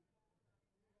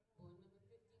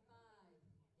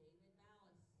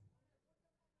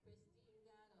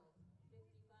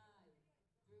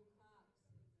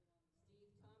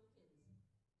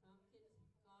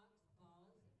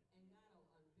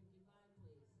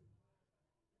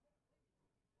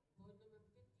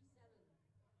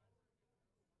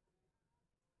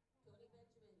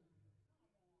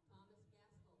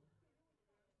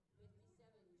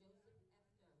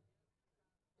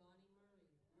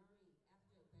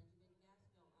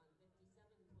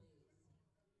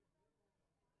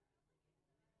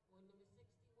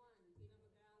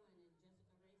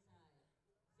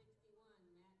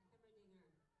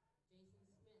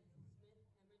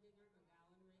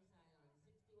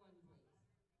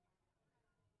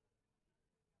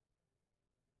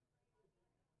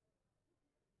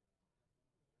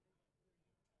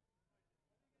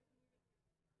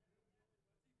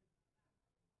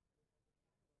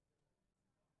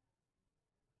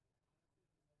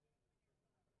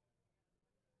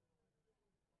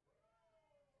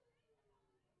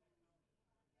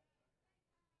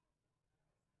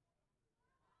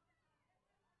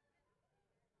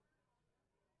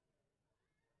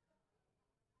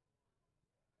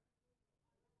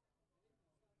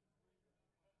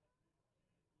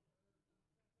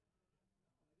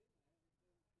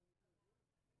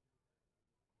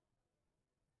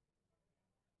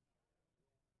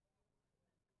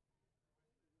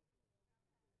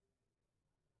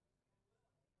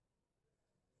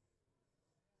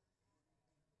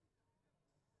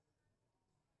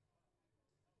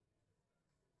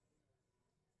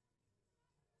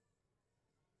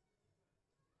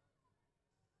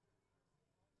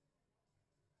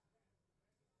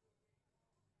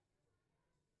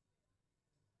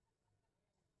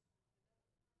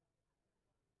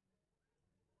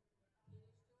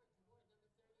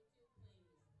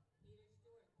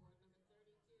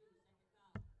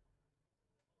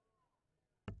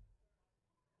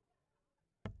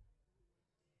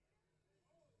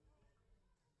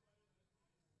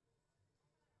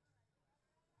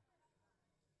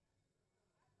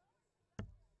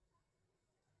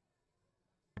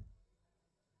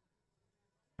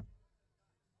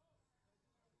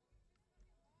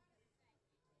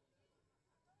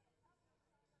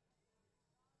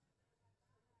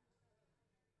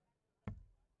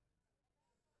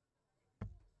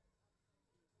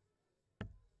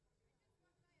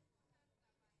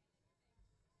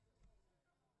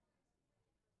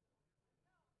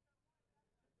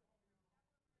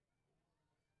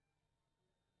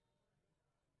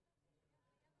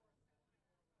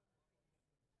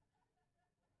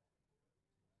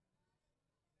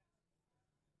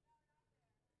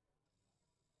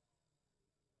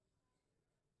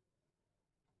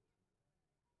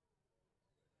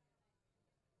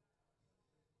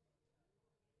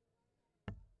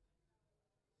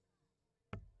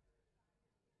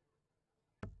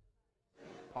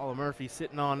 Paula Murphy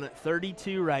sitting on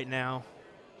 32 right now.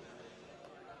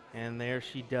 And there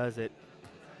she does it.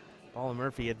 Paula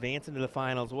Murphy advancing to the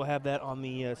finals. We'll have that on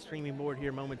the streaming board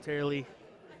here momentarily.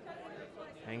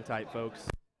 Hang tight, folks.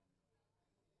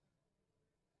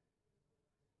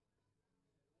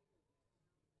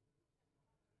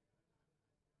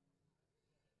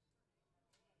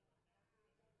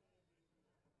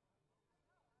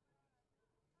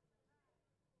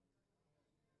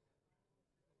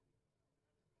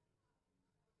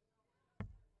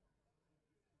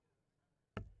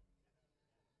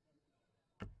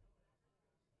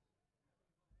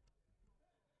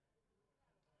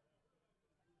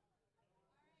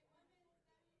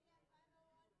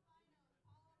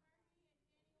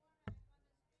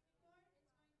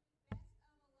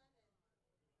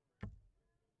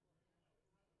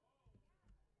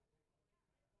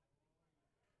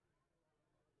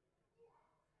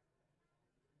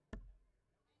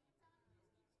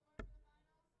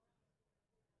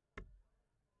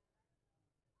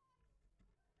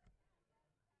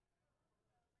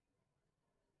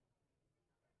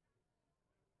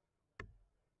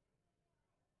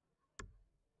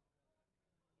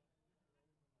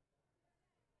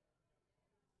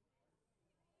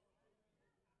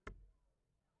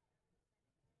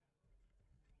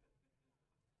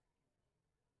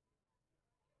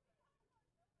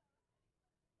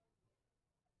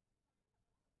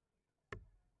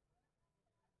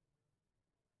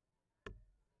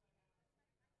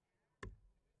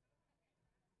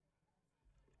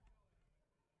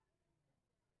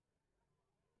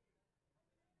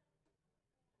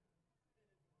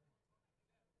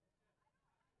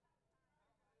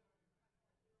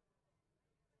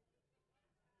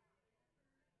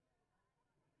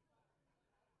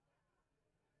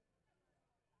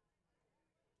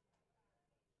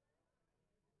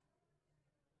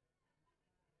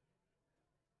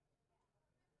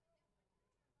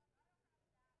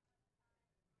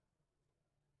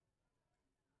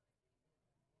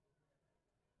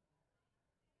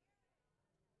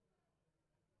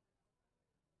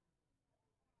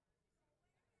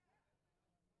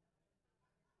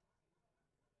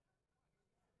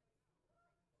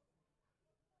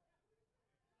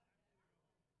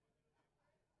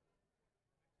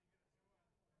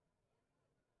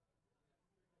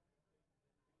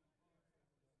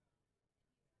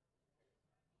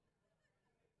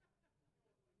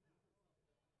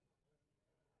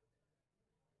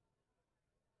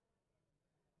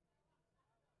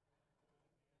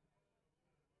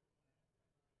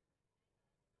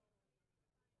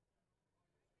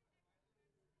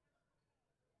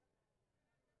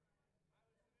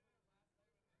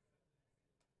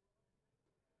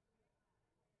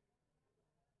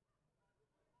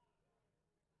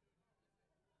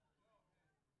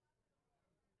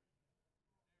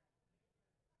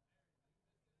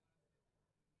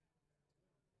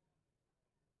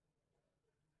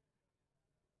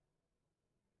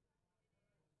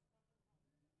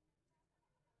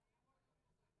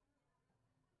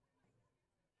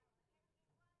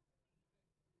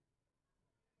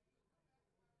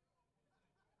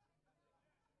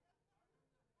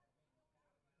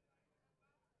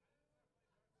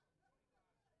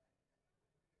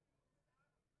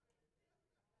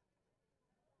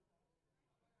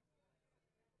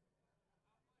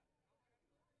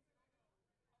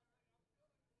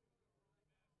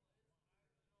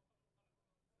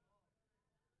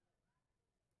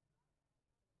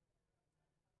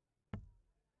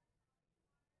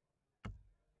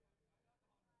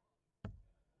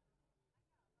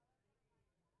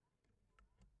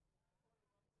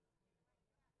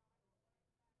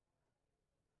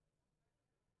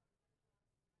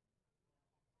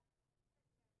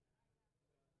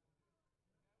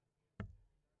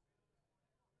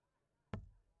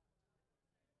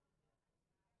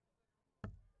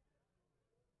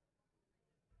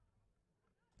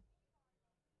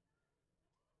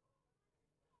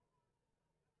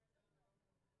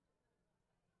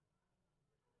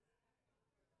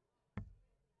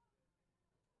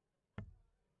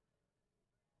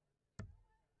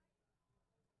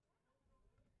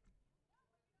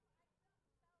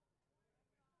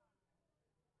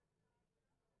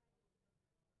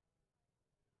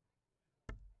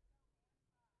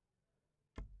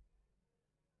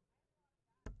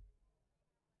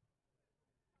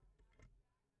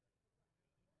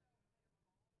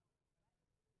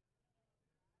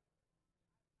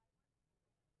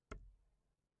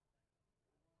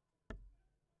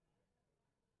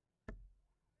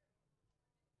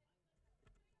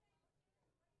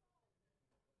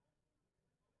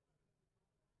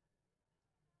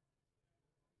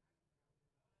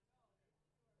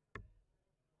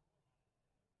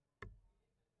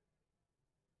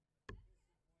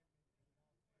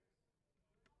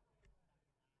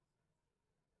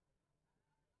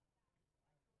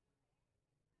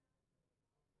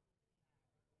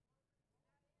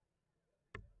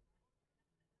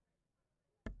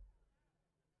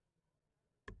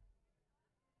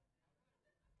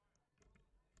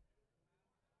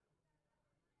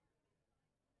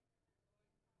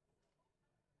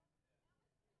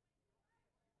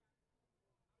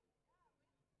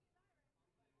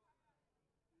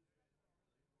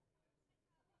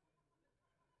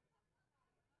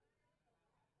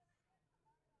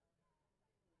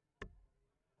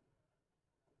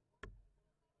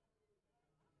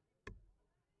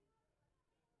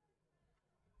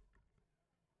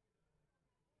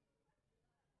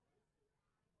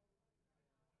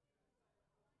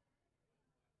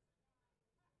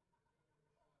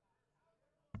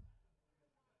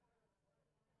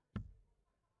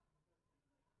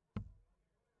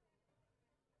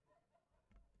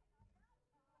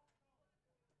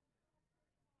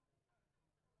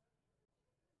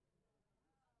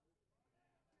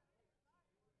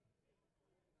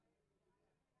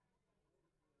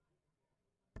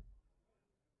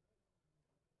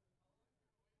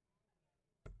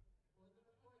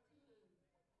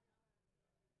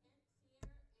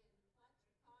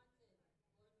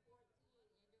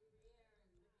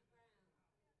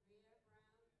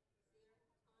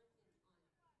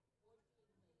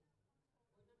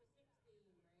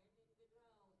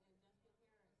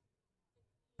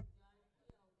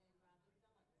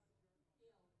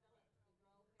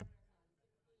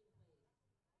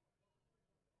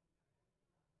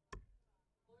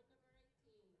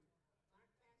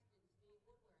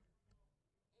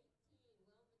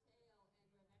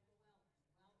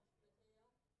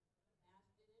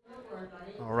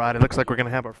 All right, it looks like we're going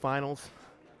to have our finals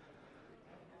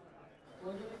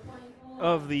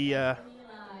of the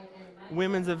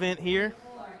women's event here.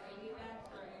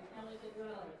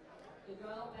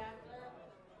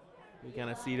 You kind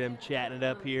of see them chatting it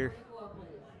up here.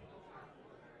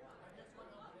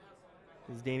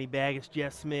 This is Danny Baggis,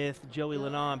 Jeff Smith, Joey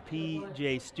Lennon,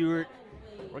 P.J. Stewart.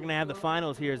 We're going to have the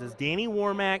finals here. This is Danny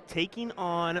Warmack taking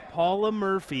on Paula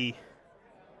Murphy.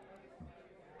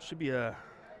 Should be a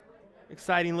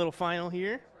exciting little final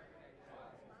here.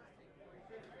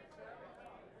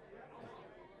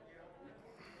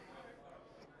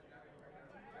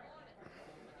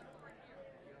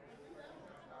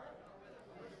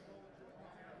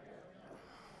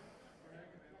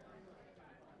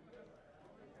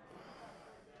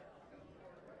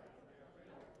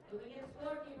 Can we get a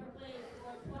scorekeeper, please,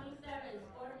 for 27?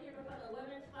 Scorekeeper for the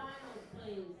women's finals,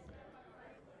 please.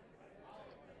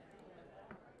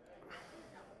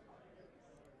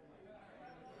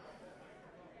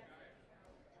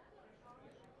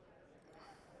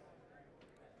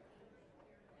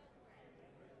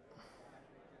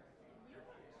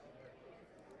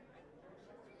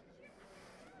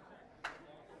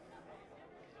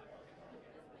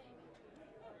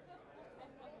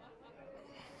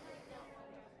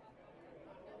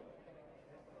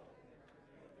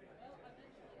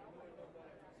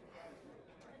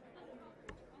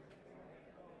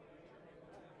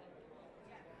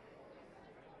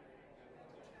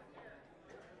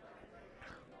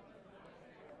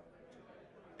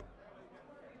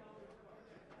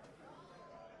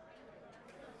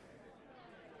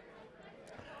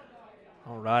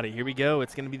 All righty, here we go.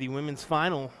 It's going to be the women's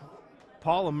final.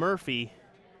 Paula Murphy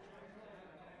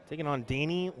taking on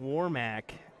Danny Warmack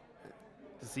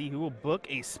to see who will book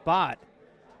a spot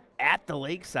at the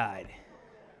lakeside.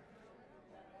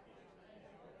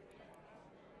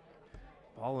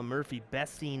 Paula Murphy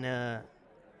besting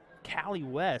Callie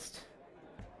West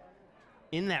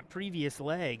in that previous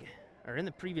leg, or in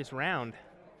the previous round.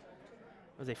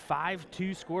 It was a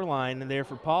 5-2 scoreline there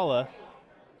for Paula.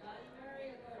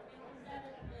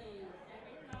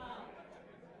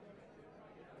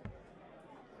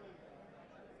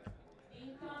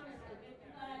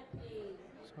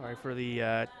 Sorry for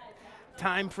the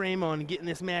time frame on getting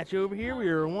this match over here. We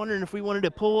were wondering if we wanted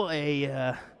to pull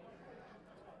a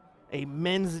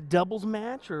men's doubles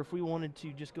match or if we wanted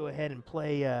to just go ahead and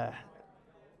play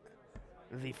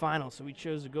the finals. So we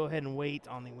chose to go ahead and wait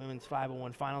on the women's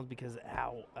 501 finals because of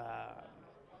how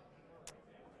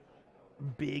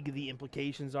big the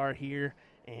implications are here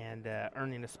and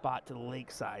earning a spot to the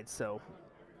lakeside. So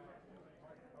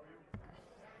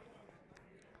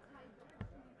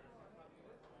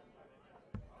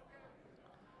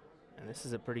and this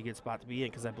is a pretty good spot to be in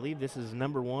because I believe this is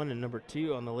number 1 and number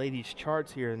 2 on the ladies'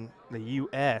 charts here in the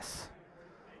U.S.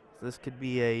 So this could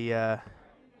be a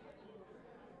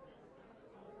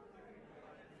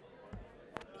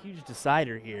huge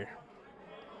decider here.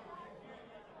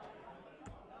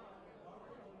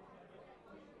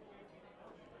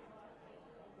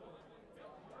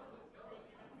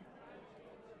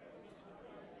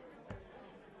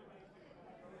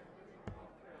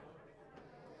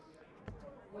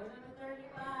 Number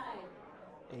 35.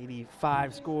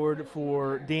 85 scored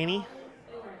for Danny.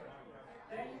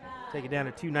 Take it down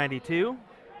to 292.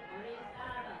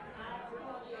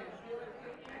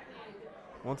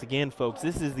 Once again, folks,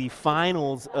 this is the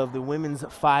finals of the women's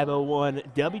 501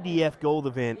 WDF Gold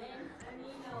event.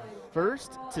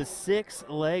 First to 6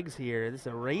 legs here. This is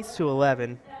a race to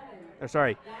 11. Or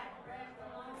sorry,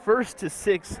 first to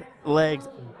 6 legs,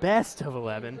 best of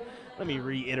 11. Let me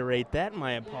reiterate that.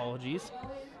 My apologies.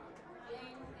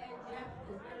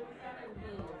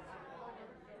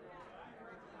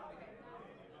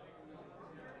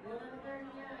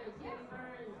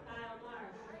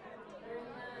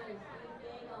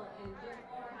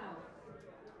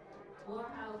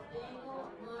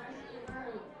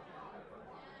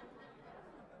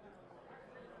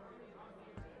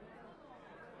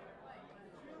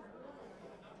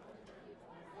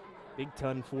 Big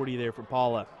ton 40 there for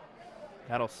Paula.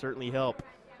 That'll certainly help.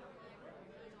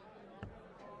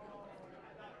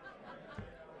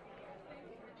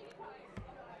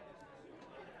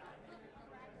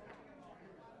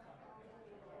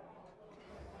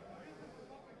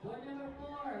 Board number 4,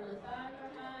 Lasandra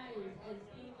Hines and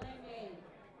Steve Blvd.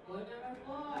 Board number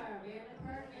 4, Amanda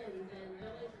Perkins and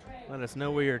Billy Sprague. Let us know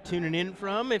where you're tuning in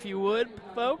from, if you would,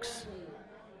 folks.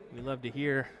 We'd love to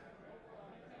hear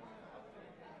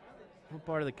what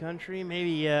part of the country,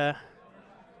 maybe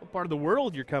what part of the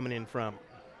world you're coming in from.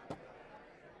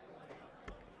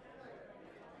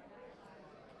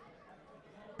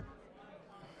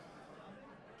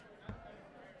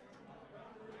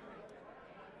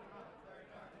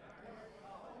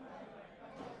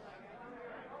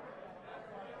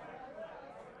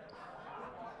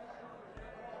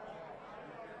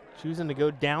 choosing to go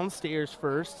downstairs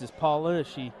first is Paula as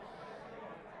she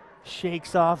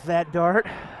shakes off that dart.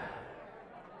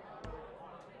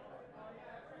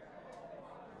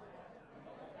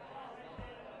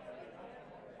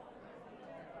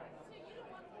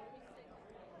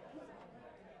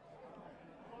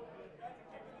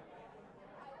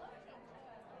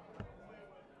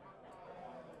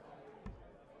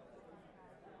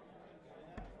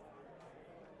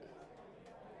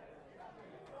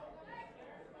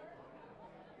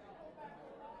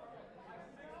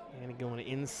 And going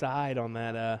inside on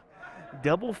that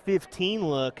double 15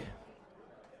 look.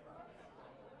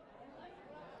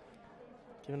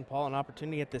 Giving Paul an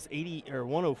opportunity at this 80 or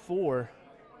 104.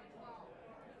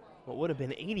 What would have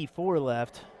been 84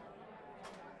 left.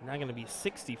 Now going to be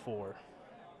 64.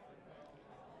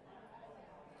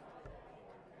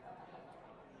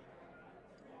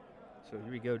 So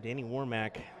here we go, Danny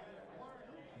Warmack.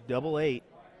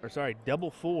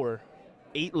 Double 4,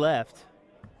 8 left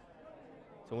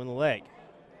to win the leg.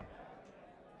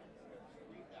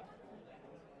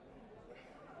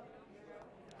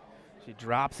 She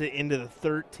drops it into the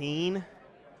 13.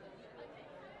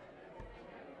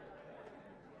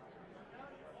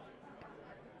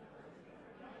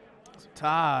 So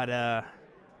Todd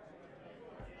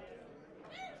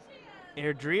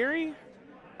Airdriery,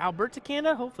 Alberta,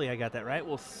 Canada. Hopefully I got that right.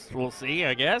 We'll see,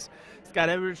 I guess. Scott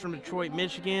Edwards from Detroit,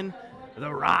 Michigan.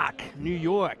 The Rock, New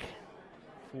York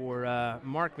for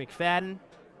Mark McFadden.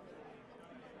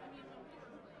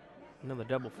 Another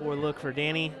double 4 look for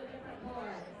Danny.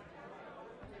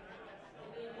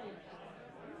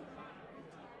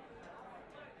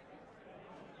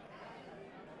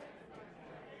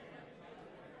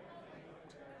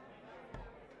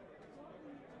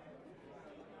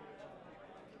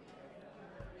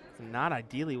 Not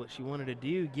ideally what she wanted to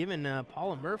do, giving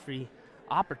Paula Murphy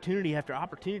opportunity after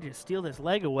opportunity to steal this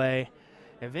leg away.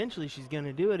 Eventually she's going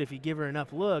to do it if you give her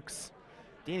enough looks.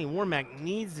 Danny Warmack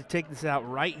needs to take this out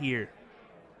right here.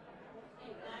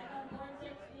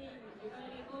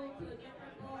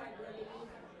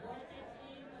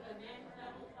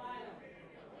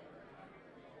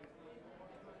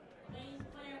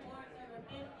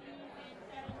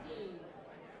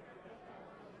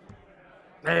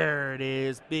 There it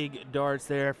is, big darts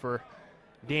there for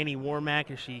Danny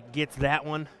Warmack as she gets that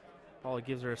one. Paula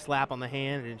gives her a slap on the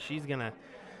hand, and she's gonna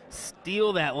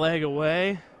steal that leg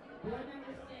away.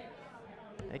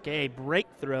 AKA break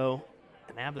throw,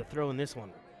 and have the throw in this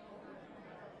one.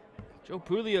 Joe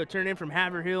Pulio turned in from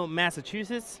Haverhill,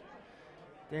 Massachusetts.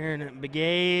 Darren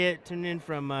Begay turned in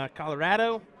from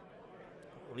Colorado.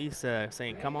 Lisa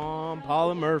saying, come on,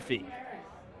 Paula Murphy.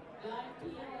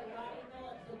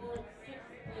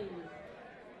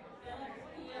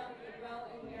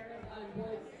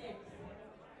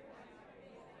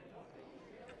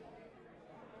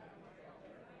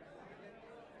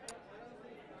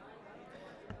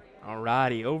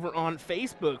 Alrighty, over on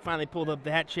Facebook, finally pulled up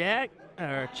that chat.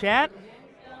 And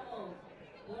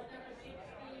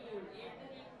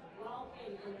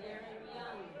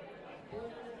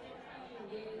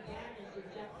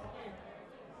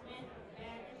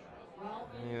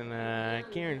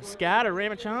Karen Scott or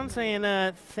Ramachan saying,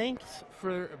 thanks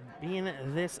for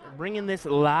bringing this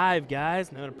live,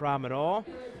 guys. Not a problem at all.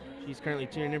 She's currently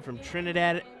tuning in from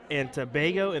Trinidad and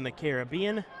Tobago in the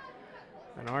Caribbean.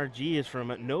 And RG is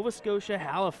from Nova Scotia,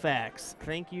 Halifax.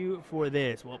 Thank you for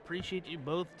this. Well, appreciate you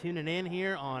both tuning in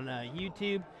here on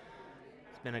YouTube.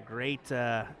 It's been a great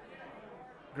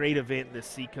event, this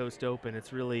Seacoast Open.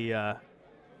 It's really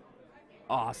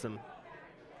awesome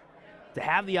to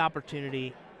have the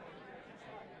opportunity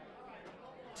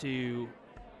to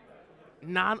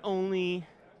not only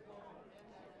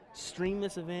stream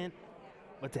this event,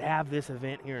 but to have this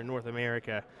event here in North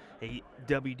America, a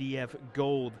WDF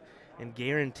Gold, and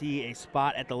guarantee a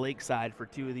spot at the lakeside for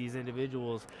 2 of these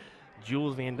individuals.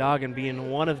 Jules Van Doggen being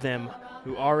one of them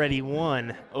who already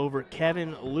won over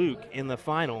Kevin Luke in the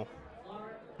final.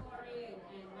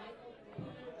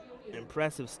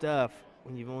 Impressive stuff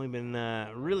when you've only been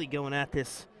really going at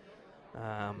this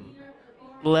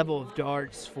level of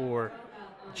darts for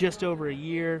just over a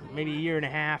year, maybe a year and a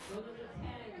half.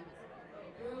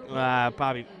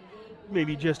 Probably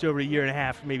maybe just over a year and a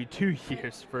half, maybe 2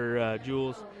 years for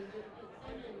Jules.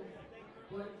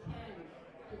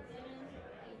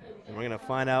 And we're going to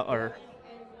find out our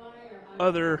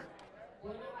other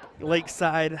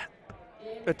lakeside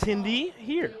attendee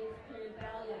here.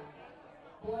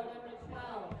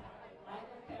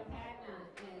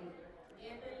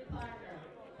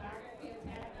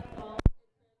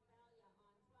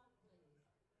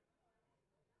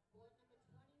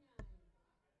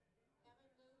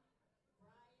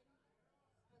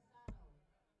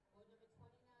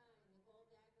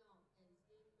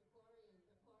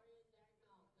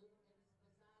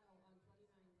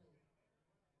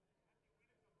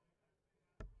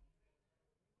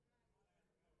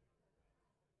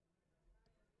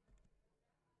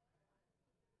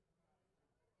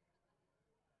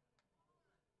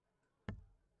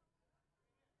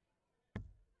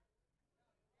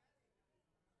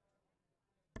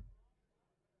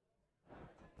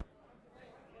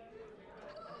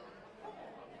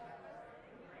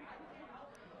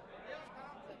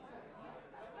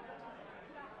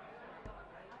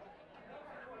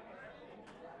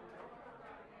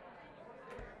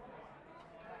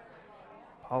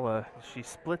 Paula, does she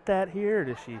split that here, or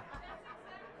does she?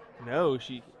 No,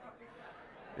 she,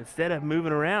 instead of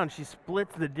moving around, she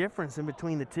splits the difference in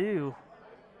between the two.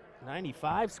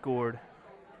 95 scored.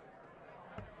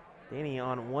 Danny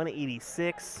on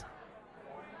 186.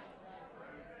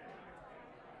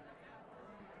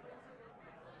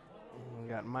 We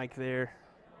got Mike there.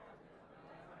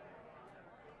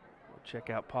 We'll check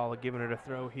out Paula giving it a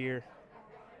throw here.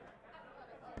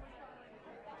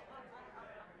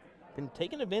 Been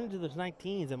taking advantage of those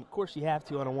 19s, and of course you have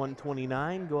to on a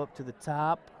 129. Go up to the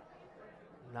top.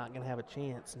 Not going to have a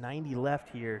chance. 90 left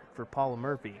here for Paula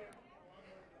Murphy.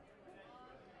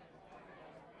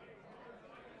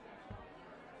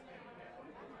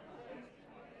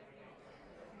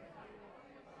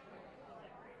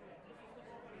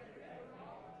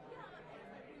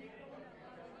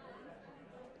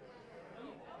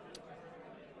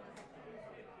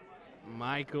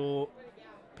 Michael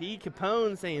P.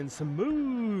 Capone saying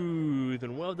smooth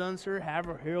and well done, sir.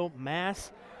 Haverhill,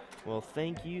 Mass. Well,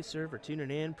 thank you, sir, for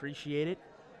tuning in. Appreciate it.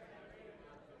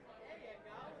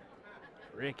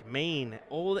 Rick Main,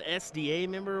 old SDA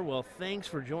member. Well, thanks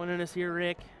for joining us here,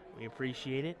 Rick. We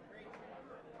appreciate it.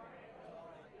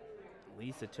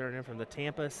 Lisa Turner from the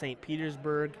Tampa, St.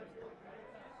 Petersburg.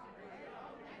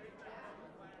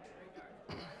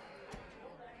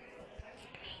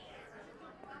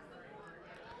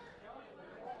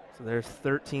 So there's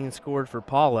 13 scored for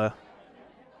Paula.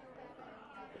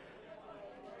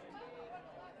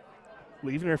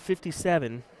 Leaving her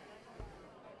 57.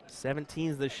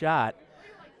 17's the shot.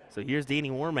 So here's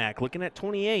Danny Warmack looking at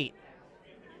 28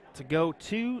 to go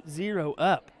 2-0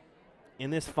 up in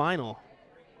this final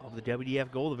of the WDF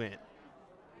Gold event.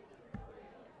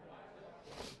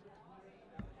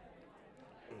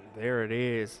 There it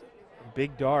is.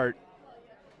 Big dart.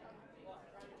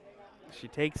 She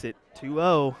takes it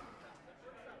 2-0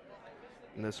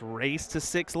 in this race to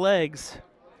 6 legs.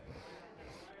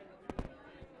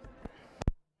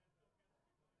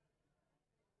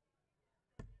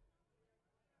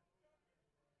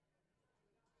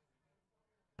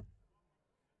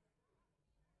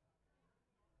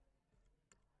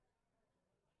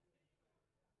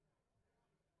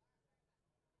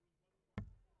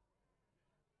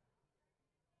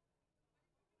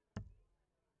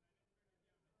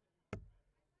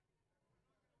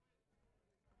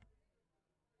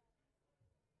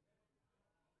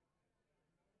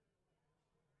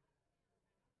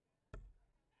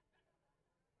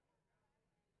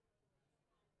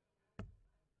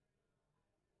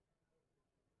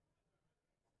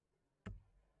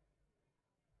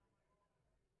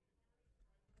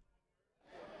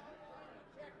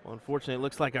 Well, unfortunately, it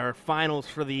looks like our finals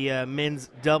for the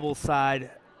men's double side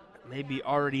may be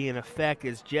already in effect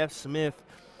as Jeff Smith,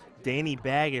 Danny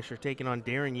Baggish are taking on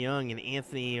Darren Young and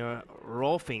Anthony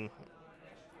Rolfing.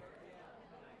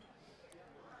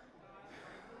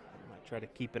 Might try to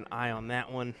keep an eye on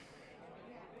that one.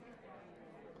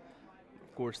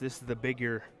 Of course, this is the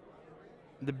bigger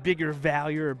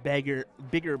value or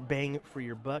bigger bang for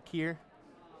your buck here.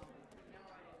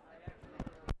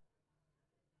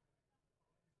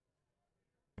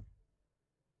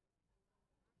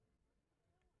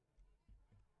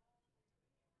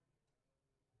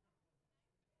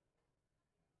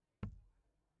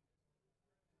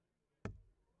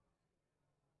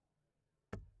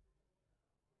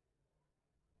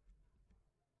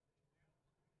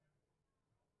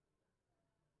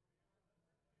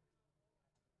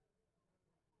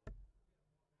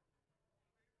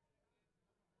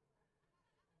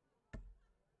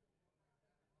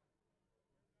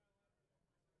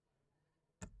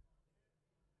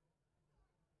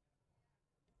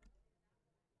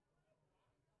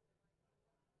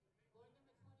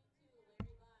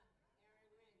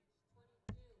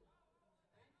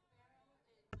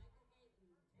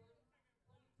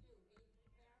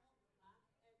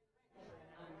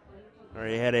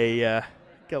 Already had a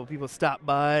couple people stop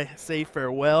by, say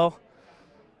farewell.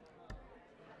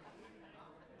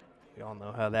 We all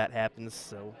know how that happens,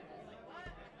 so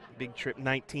big trip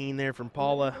 19 there from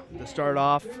Paula to start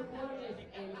off.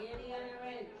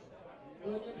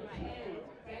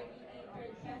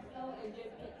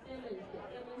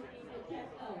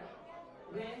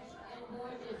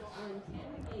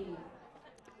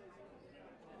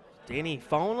 Danny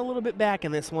falling a little bit back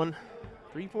in this one.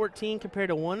 314 compared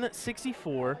to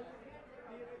 164.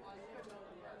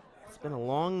 It's been a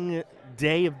long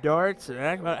day of darts.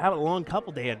 How about a long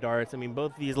couple day of darts? I mean,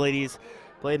 both of these ladies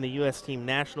played in the U.S. Team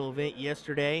National event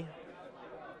yesterday.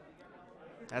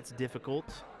 That's difficult.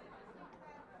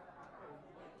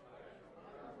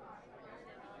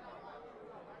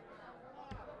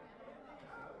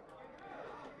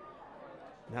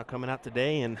 Now coming out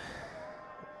today and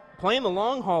playing the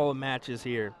long haul of matches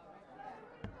here.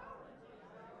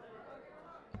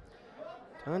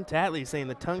 Ton Tatley saying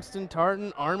the Tungsten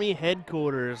Tartan Army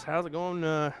headquarters. How's it going,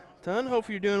 Ton? Hope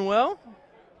you're doing well.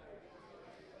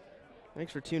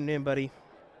 Thanks for tuning in, buddy.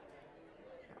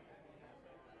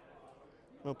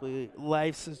 Hopefully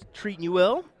life's is treating you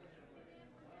well.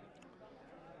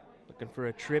 Looking for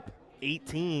a trip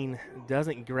 18,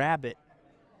 doesn't grab it.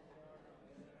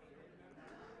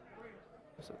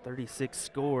 So 36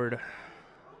 scored.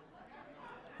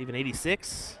 Even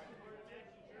 86?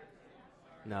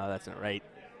 No, that's not right.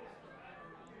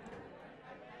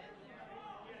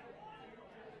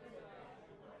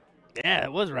 Yeah,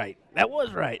 that was right. That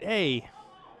was right. Hey.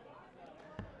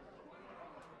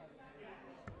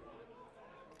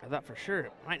 I thought for sure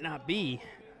it might not be.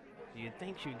 You'd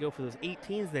think she would go for those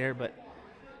 18s there, but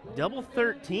double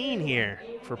 13 here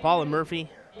for Paula Murphy.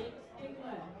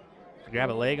 Grab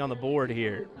a leg on the board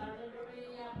here.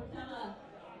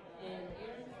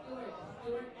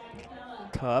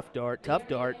 Tough dart, tough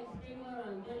dart.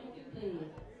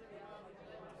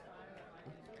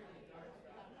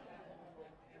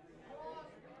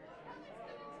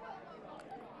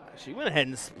 She went ahead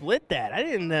and split that. I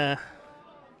didn't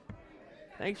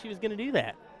think she was going to do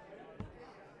that.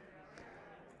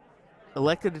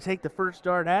 Elected to take the first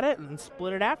dart at it and then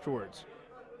split it afterwards.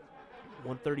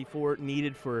 134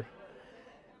 needed for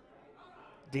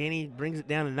Danny, brings it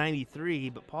down to 93,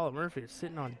 but Paula Murphy is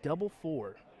sitting on double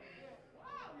 4.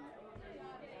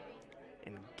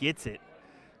 And gets it.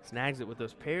 Snags it with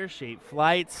those pear-shaped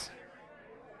flights.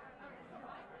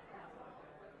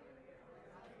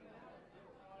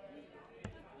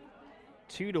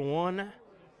 Two to 1,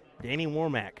 Danny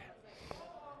Warmack.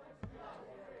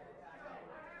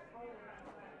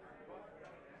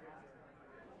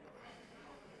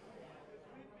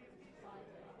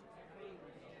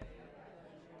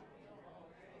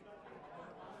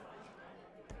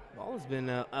 Ball has been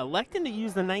electing to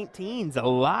use the 19s a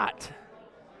lot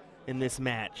in this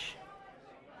match.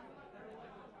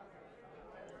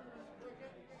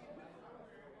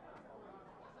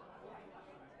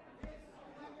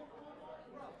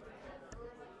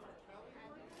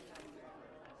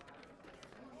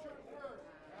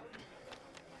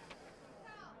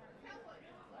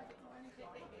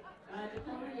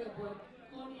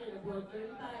 Board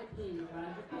 35, please.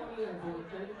 Roger Cormier, board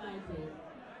 35, please.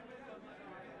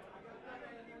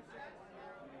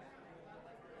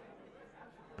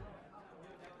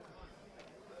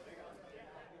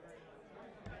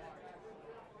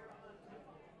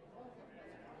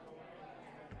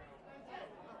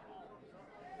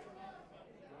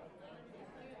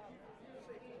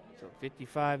 So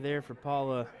 55 there for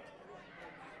Paula.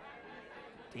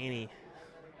 Danny.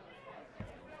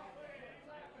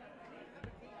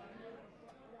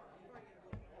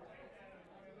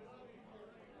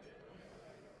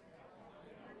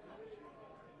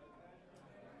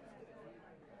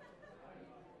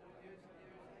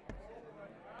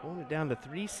 Pulling it down to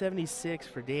 376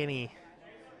 for Danny.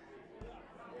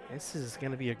 This is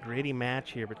going to be a gritty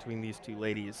match here between these two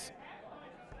ladies.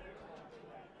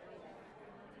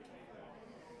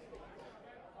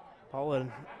 Paula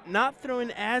not throwing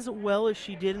as well as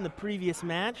she did in the previous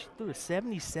match. Threw a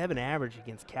 77 average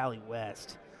against Callie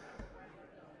West.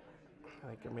 I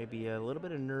think there may be a little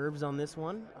bit of nerves on this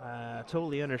one.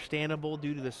 Totally understandable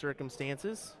due to the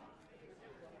circumstances.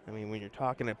 I mean, when you're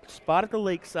talking a spot at the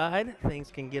lakeside,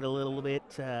 things can get a little bit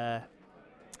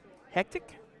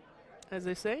hectic, as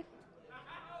they say.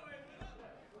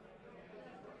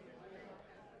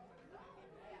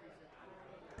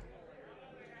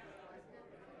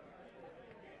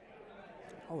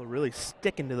 Paula really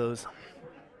sticking to those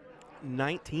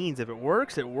 19s. If it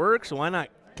works, it works. Why not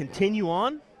continue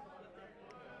on?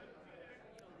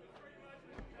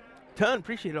 Ton,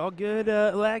 appreciate it. All good,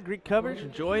 lad. Great coverage.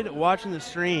 Enjoyed watching the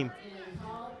stream.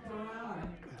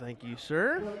 Thank you,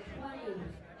 sir.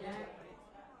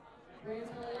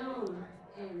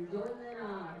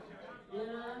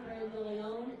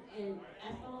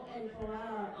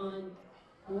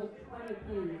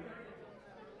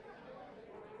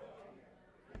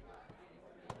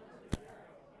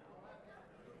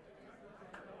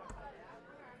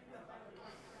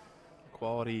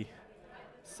 Quality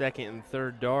second and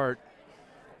third dart.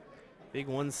 Big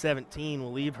 117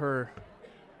 will leave her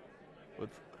with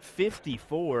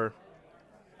 54.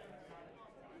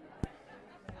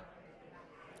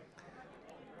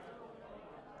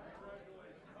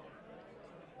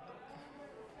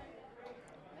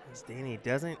 As Danny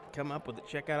doesn't come up with a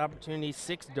checkout opportunity,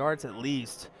 6 darts at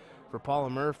least for Paula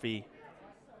Murphy.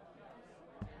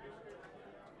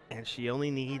 And she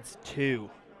only needs 2.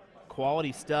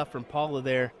 quality stuff from Paula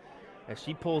there as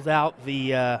she pulls out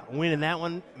the win in that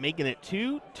one, making it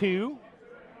 2-2.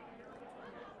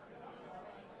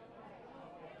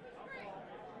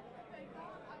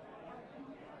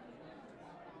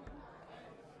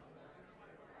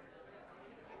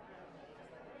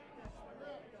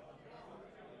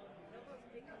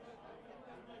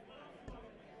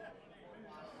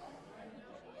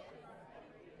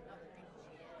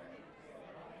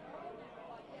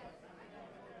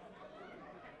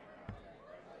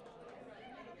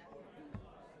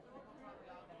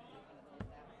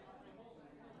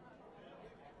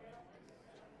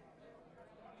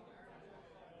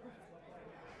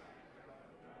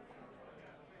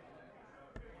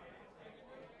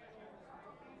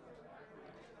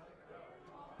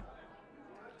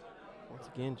 Once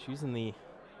again, choosing the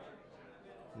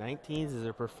 19s as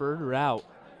her preferred route.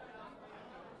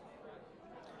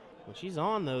 When she's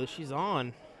on, though, she's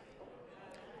on.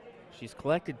 She's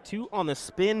collected 2 on the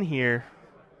spin here.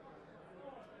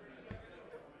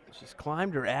 She's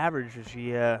climbed her average.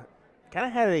 She kind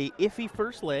of had a iffy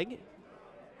first leg.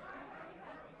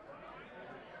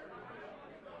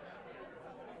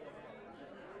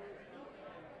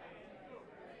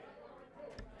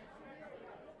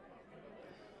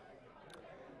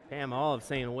 Pam Olive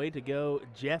saying, way to go,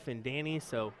 Jeff and Danny.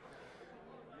 So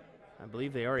I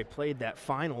believe they already played that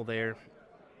final there.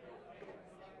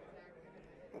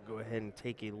 We'll go ahead and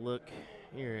take a look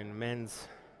here in men's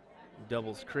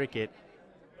doubles cricket.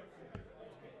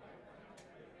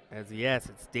 As yes,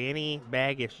 it's Danny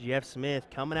Baggish, Jeff Smith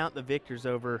coming out the victors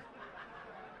over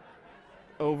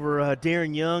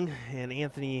Darren Young and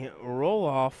Anthony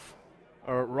Rolfing,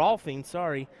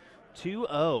 sorry,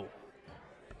 2-0.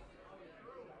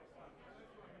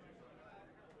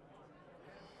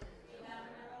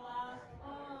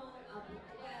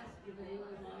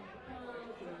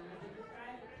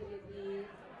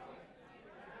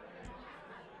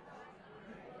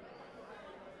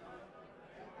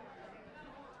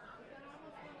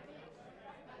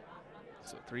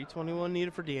 So 321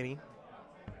 needed for Danny.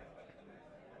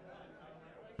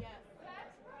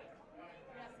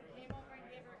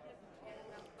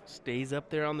 Stays up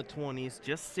there on the 20s,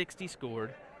 just 60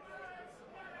 scored.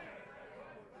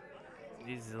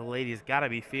 These ladies got to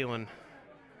be feeling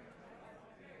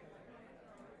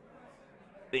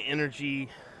the energy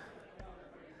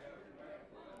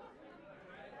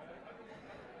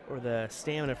or the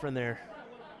stamina from that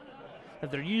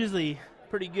they're usually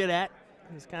pretty good at.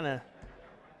 It's kind of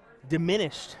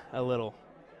diminished a little.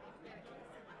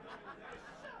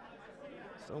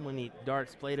 So many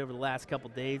darts played over the last couple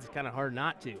days, it's kind of hard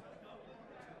not to.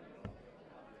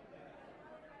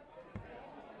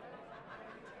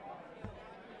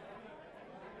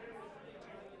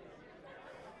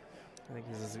 I think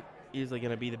this is easily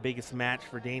going to be the biggest match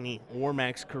for Danny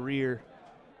Warmack's career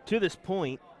to this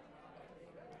point.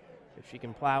 If she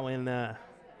can plow in a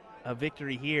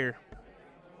victory here,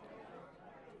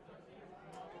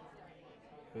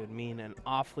 it would mean an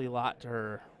awfully lot to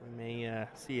her. We may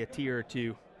see a tear or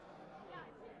two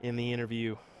in the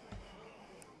interview.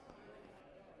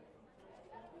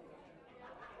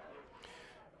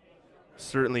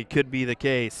 Certainly could be the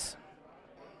case.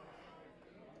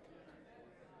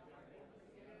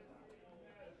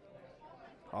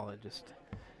 Paula just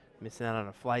missing out on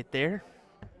a flight there.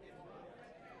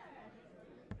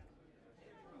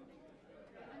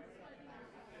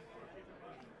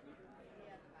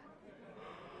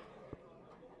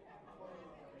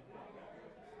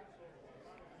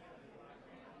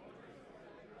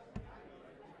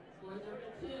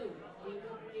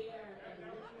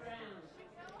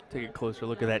 Take a closer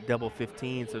look at that double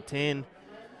 15. So 10,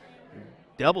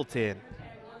 double 10.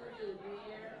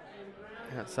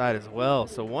 Outside as well.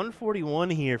 So 141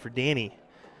 here for Danny.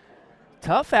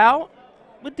 Tough out,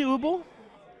 but doable.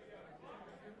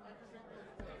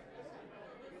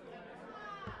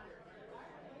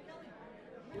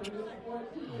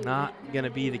 Not going to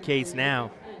be the case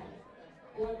now.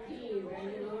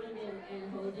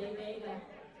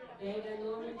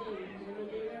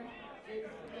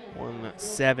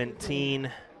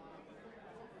 117.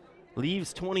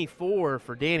 Leaves 24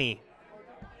 for Danny.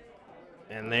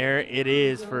 And there it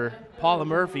is for Paula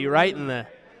Murphy, right in the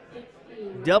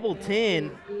double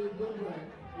 10.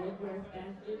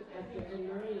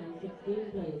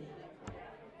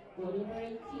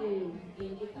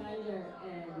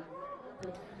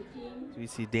 So we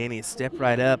see Danny step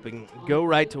right up and go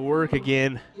right to work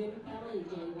again.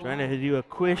 Trying to do a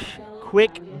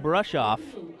quick brush off.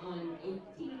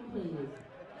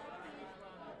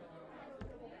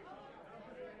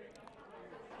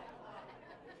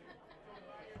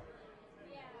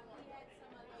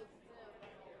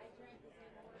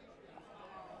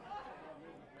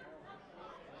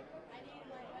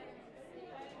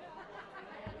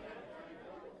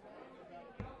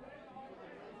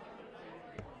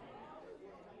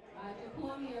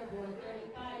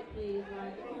 ladies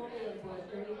ride the pony and boys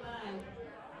 35.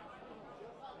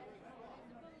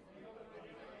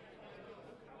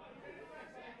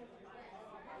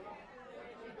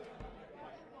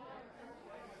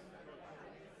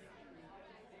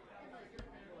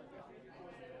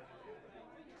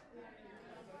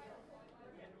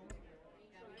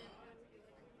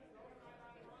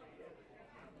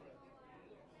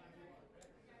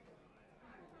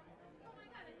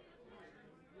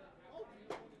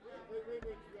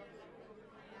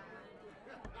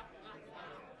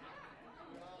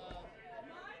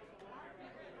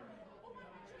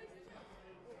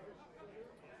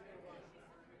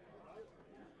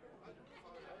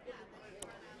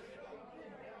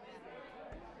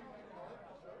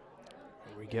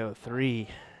 Here we go, 3.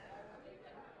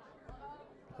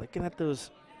 Looking at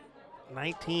those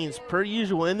 19s per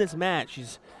usual in this match. She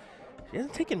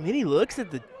hasn't taken many looks at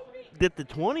the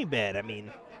 20 bed. I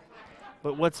mean,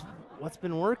 but what's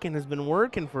been working has been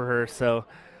working for her. So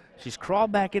she's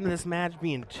crawled back into this match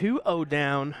being 2-0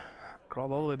 down,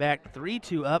 crawled all the way back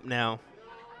 3-2 up now.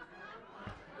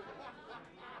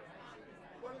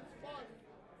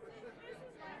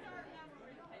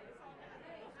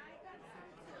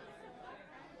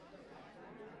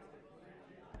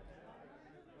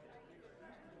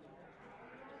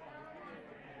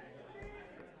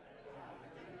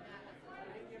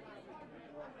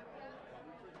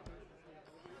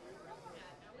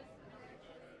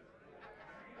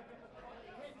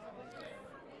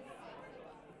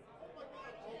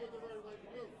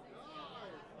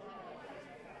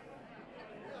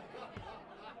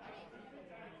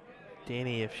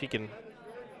 Danny, if she can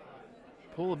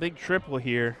pull a big triple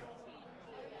here,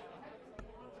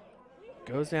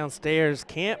 goes downstairs,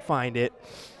 can't find it.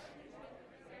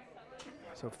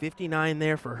 So 59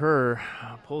 there for her,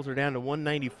 pulls her down to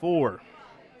 194.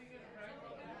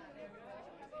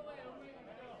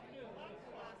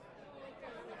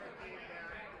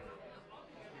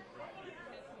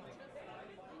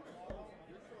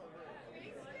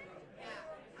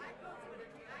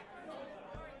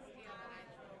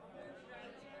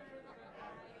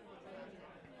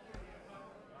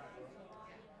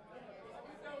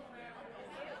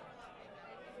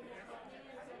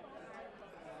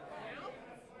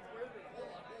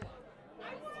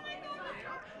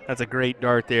 That's a great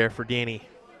dart there for Danny.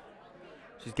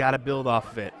 She's got to build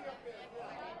off of it.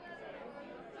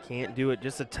 Can't do it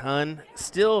just a ton.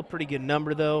 Still a pretty good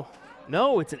number, though.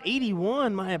 No, it's an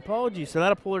 81. My apologies. So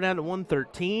that'll pull her down to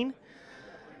 113.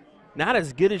 Not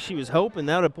as good as she was hoping.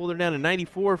 That would have pulled her down to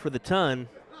 94 for the ton.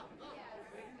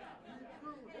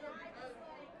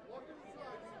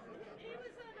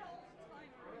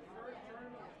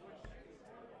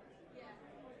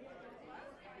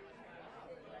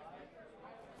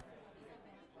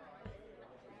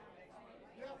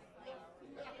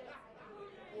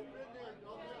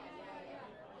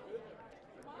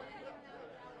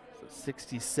 So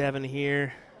 67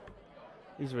 here.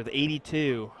 These were the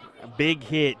 82. A big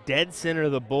hit, dead center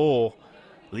of the bowl,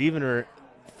 leaving her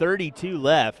 32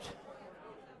 left.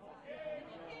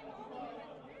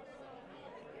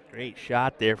 Great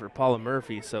shot there for Paula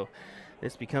Murphy. So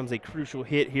this becomes a crucial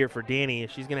hit here for Danny.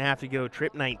 She's going to have to go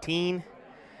trip 19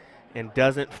 and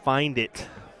doesn't find it.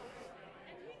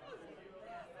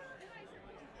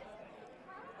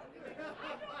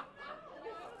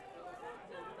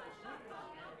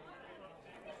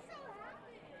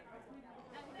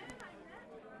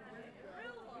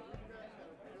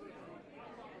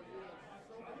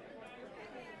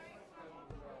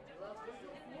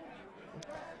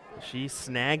 She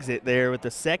snags it there with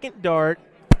the second dart.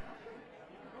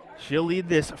 She'll lead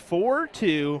this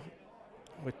 4-2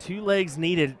 with 2 legs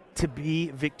needed to be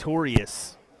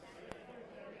victorious.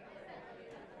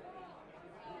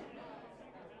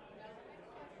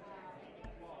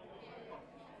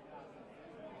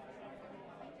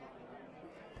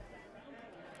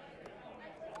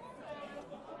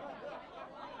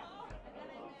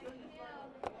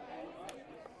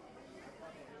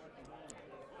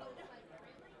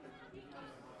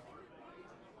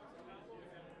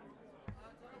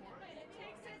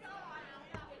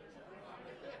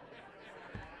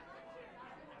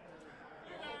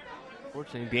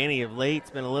 Unfortunately, Danny of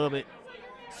late's been a little bit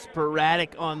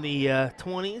sporadic on the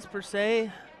 20s per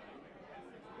se.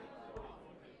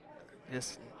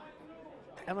 Just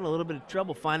having a little bit of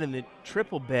trouble finding the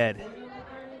triple bed.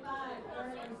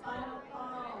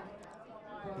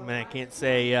 I mean, I can't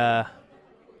say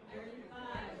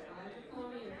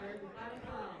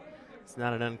it's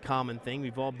not an uncommon thing.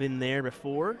 We've all been there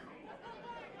before.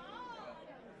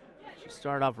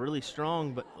 Started off really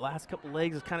strong, but last couple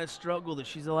legs has kind of struggled that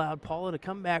she's allowed Paula to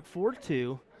come back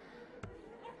 4-2.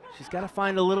 she's got to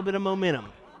find a little bit of momentum.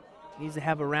 Needs to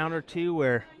have a round or two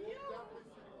where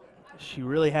she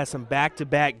really has some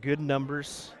back-to-back good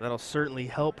numbers. That'll certainly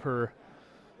help her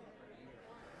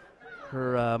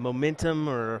momentum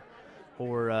or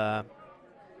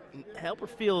help her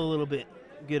feel a little bit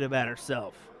good about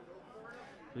herself.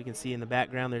 We can see in the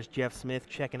background there's Jeff Smith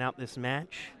checking out this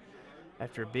match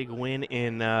after a big win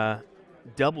in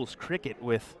doubles cricket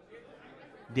with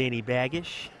Danny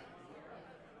Baggish.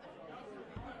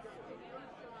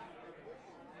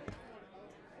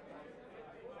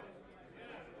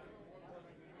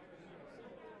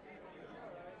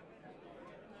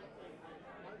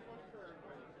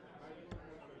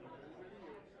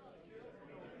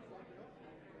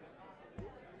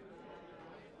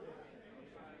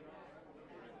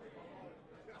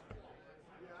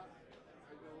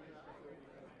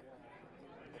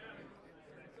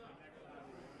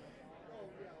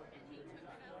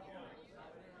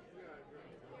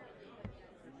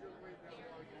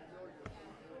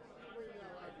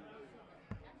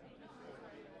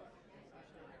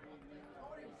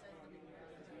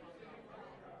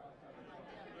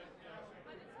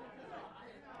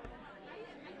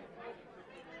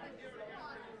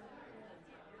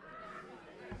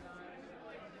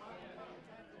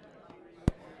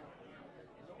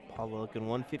 Paula looking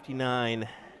 159.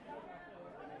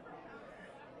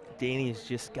 Danny's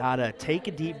just got to take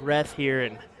a deep breath here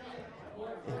and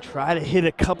try to hit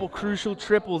a couple crucial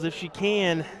triples if she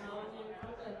can.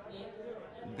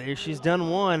 There, she's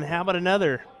done one. How about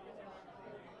another?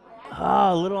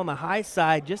 Oh, a little on the high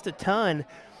side, just a ton.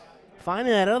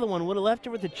 Finding that other one would have left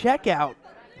her with a checkout.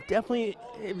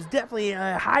 It was definitely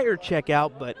a higher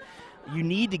checkout, but you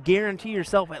need to guarantee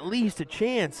yourself at least a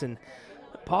chance. And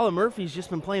Paula Murphy's just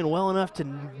been playing well enough to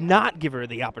not give her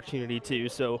the opportunity to.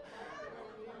 So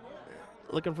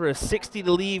looking for a 60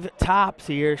 to leave tops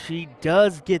here. She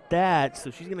does get that,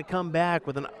 so she's going to come back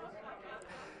with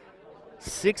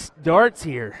 6 darts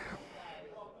here.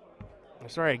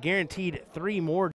 Sorry, I guaranteed 3 more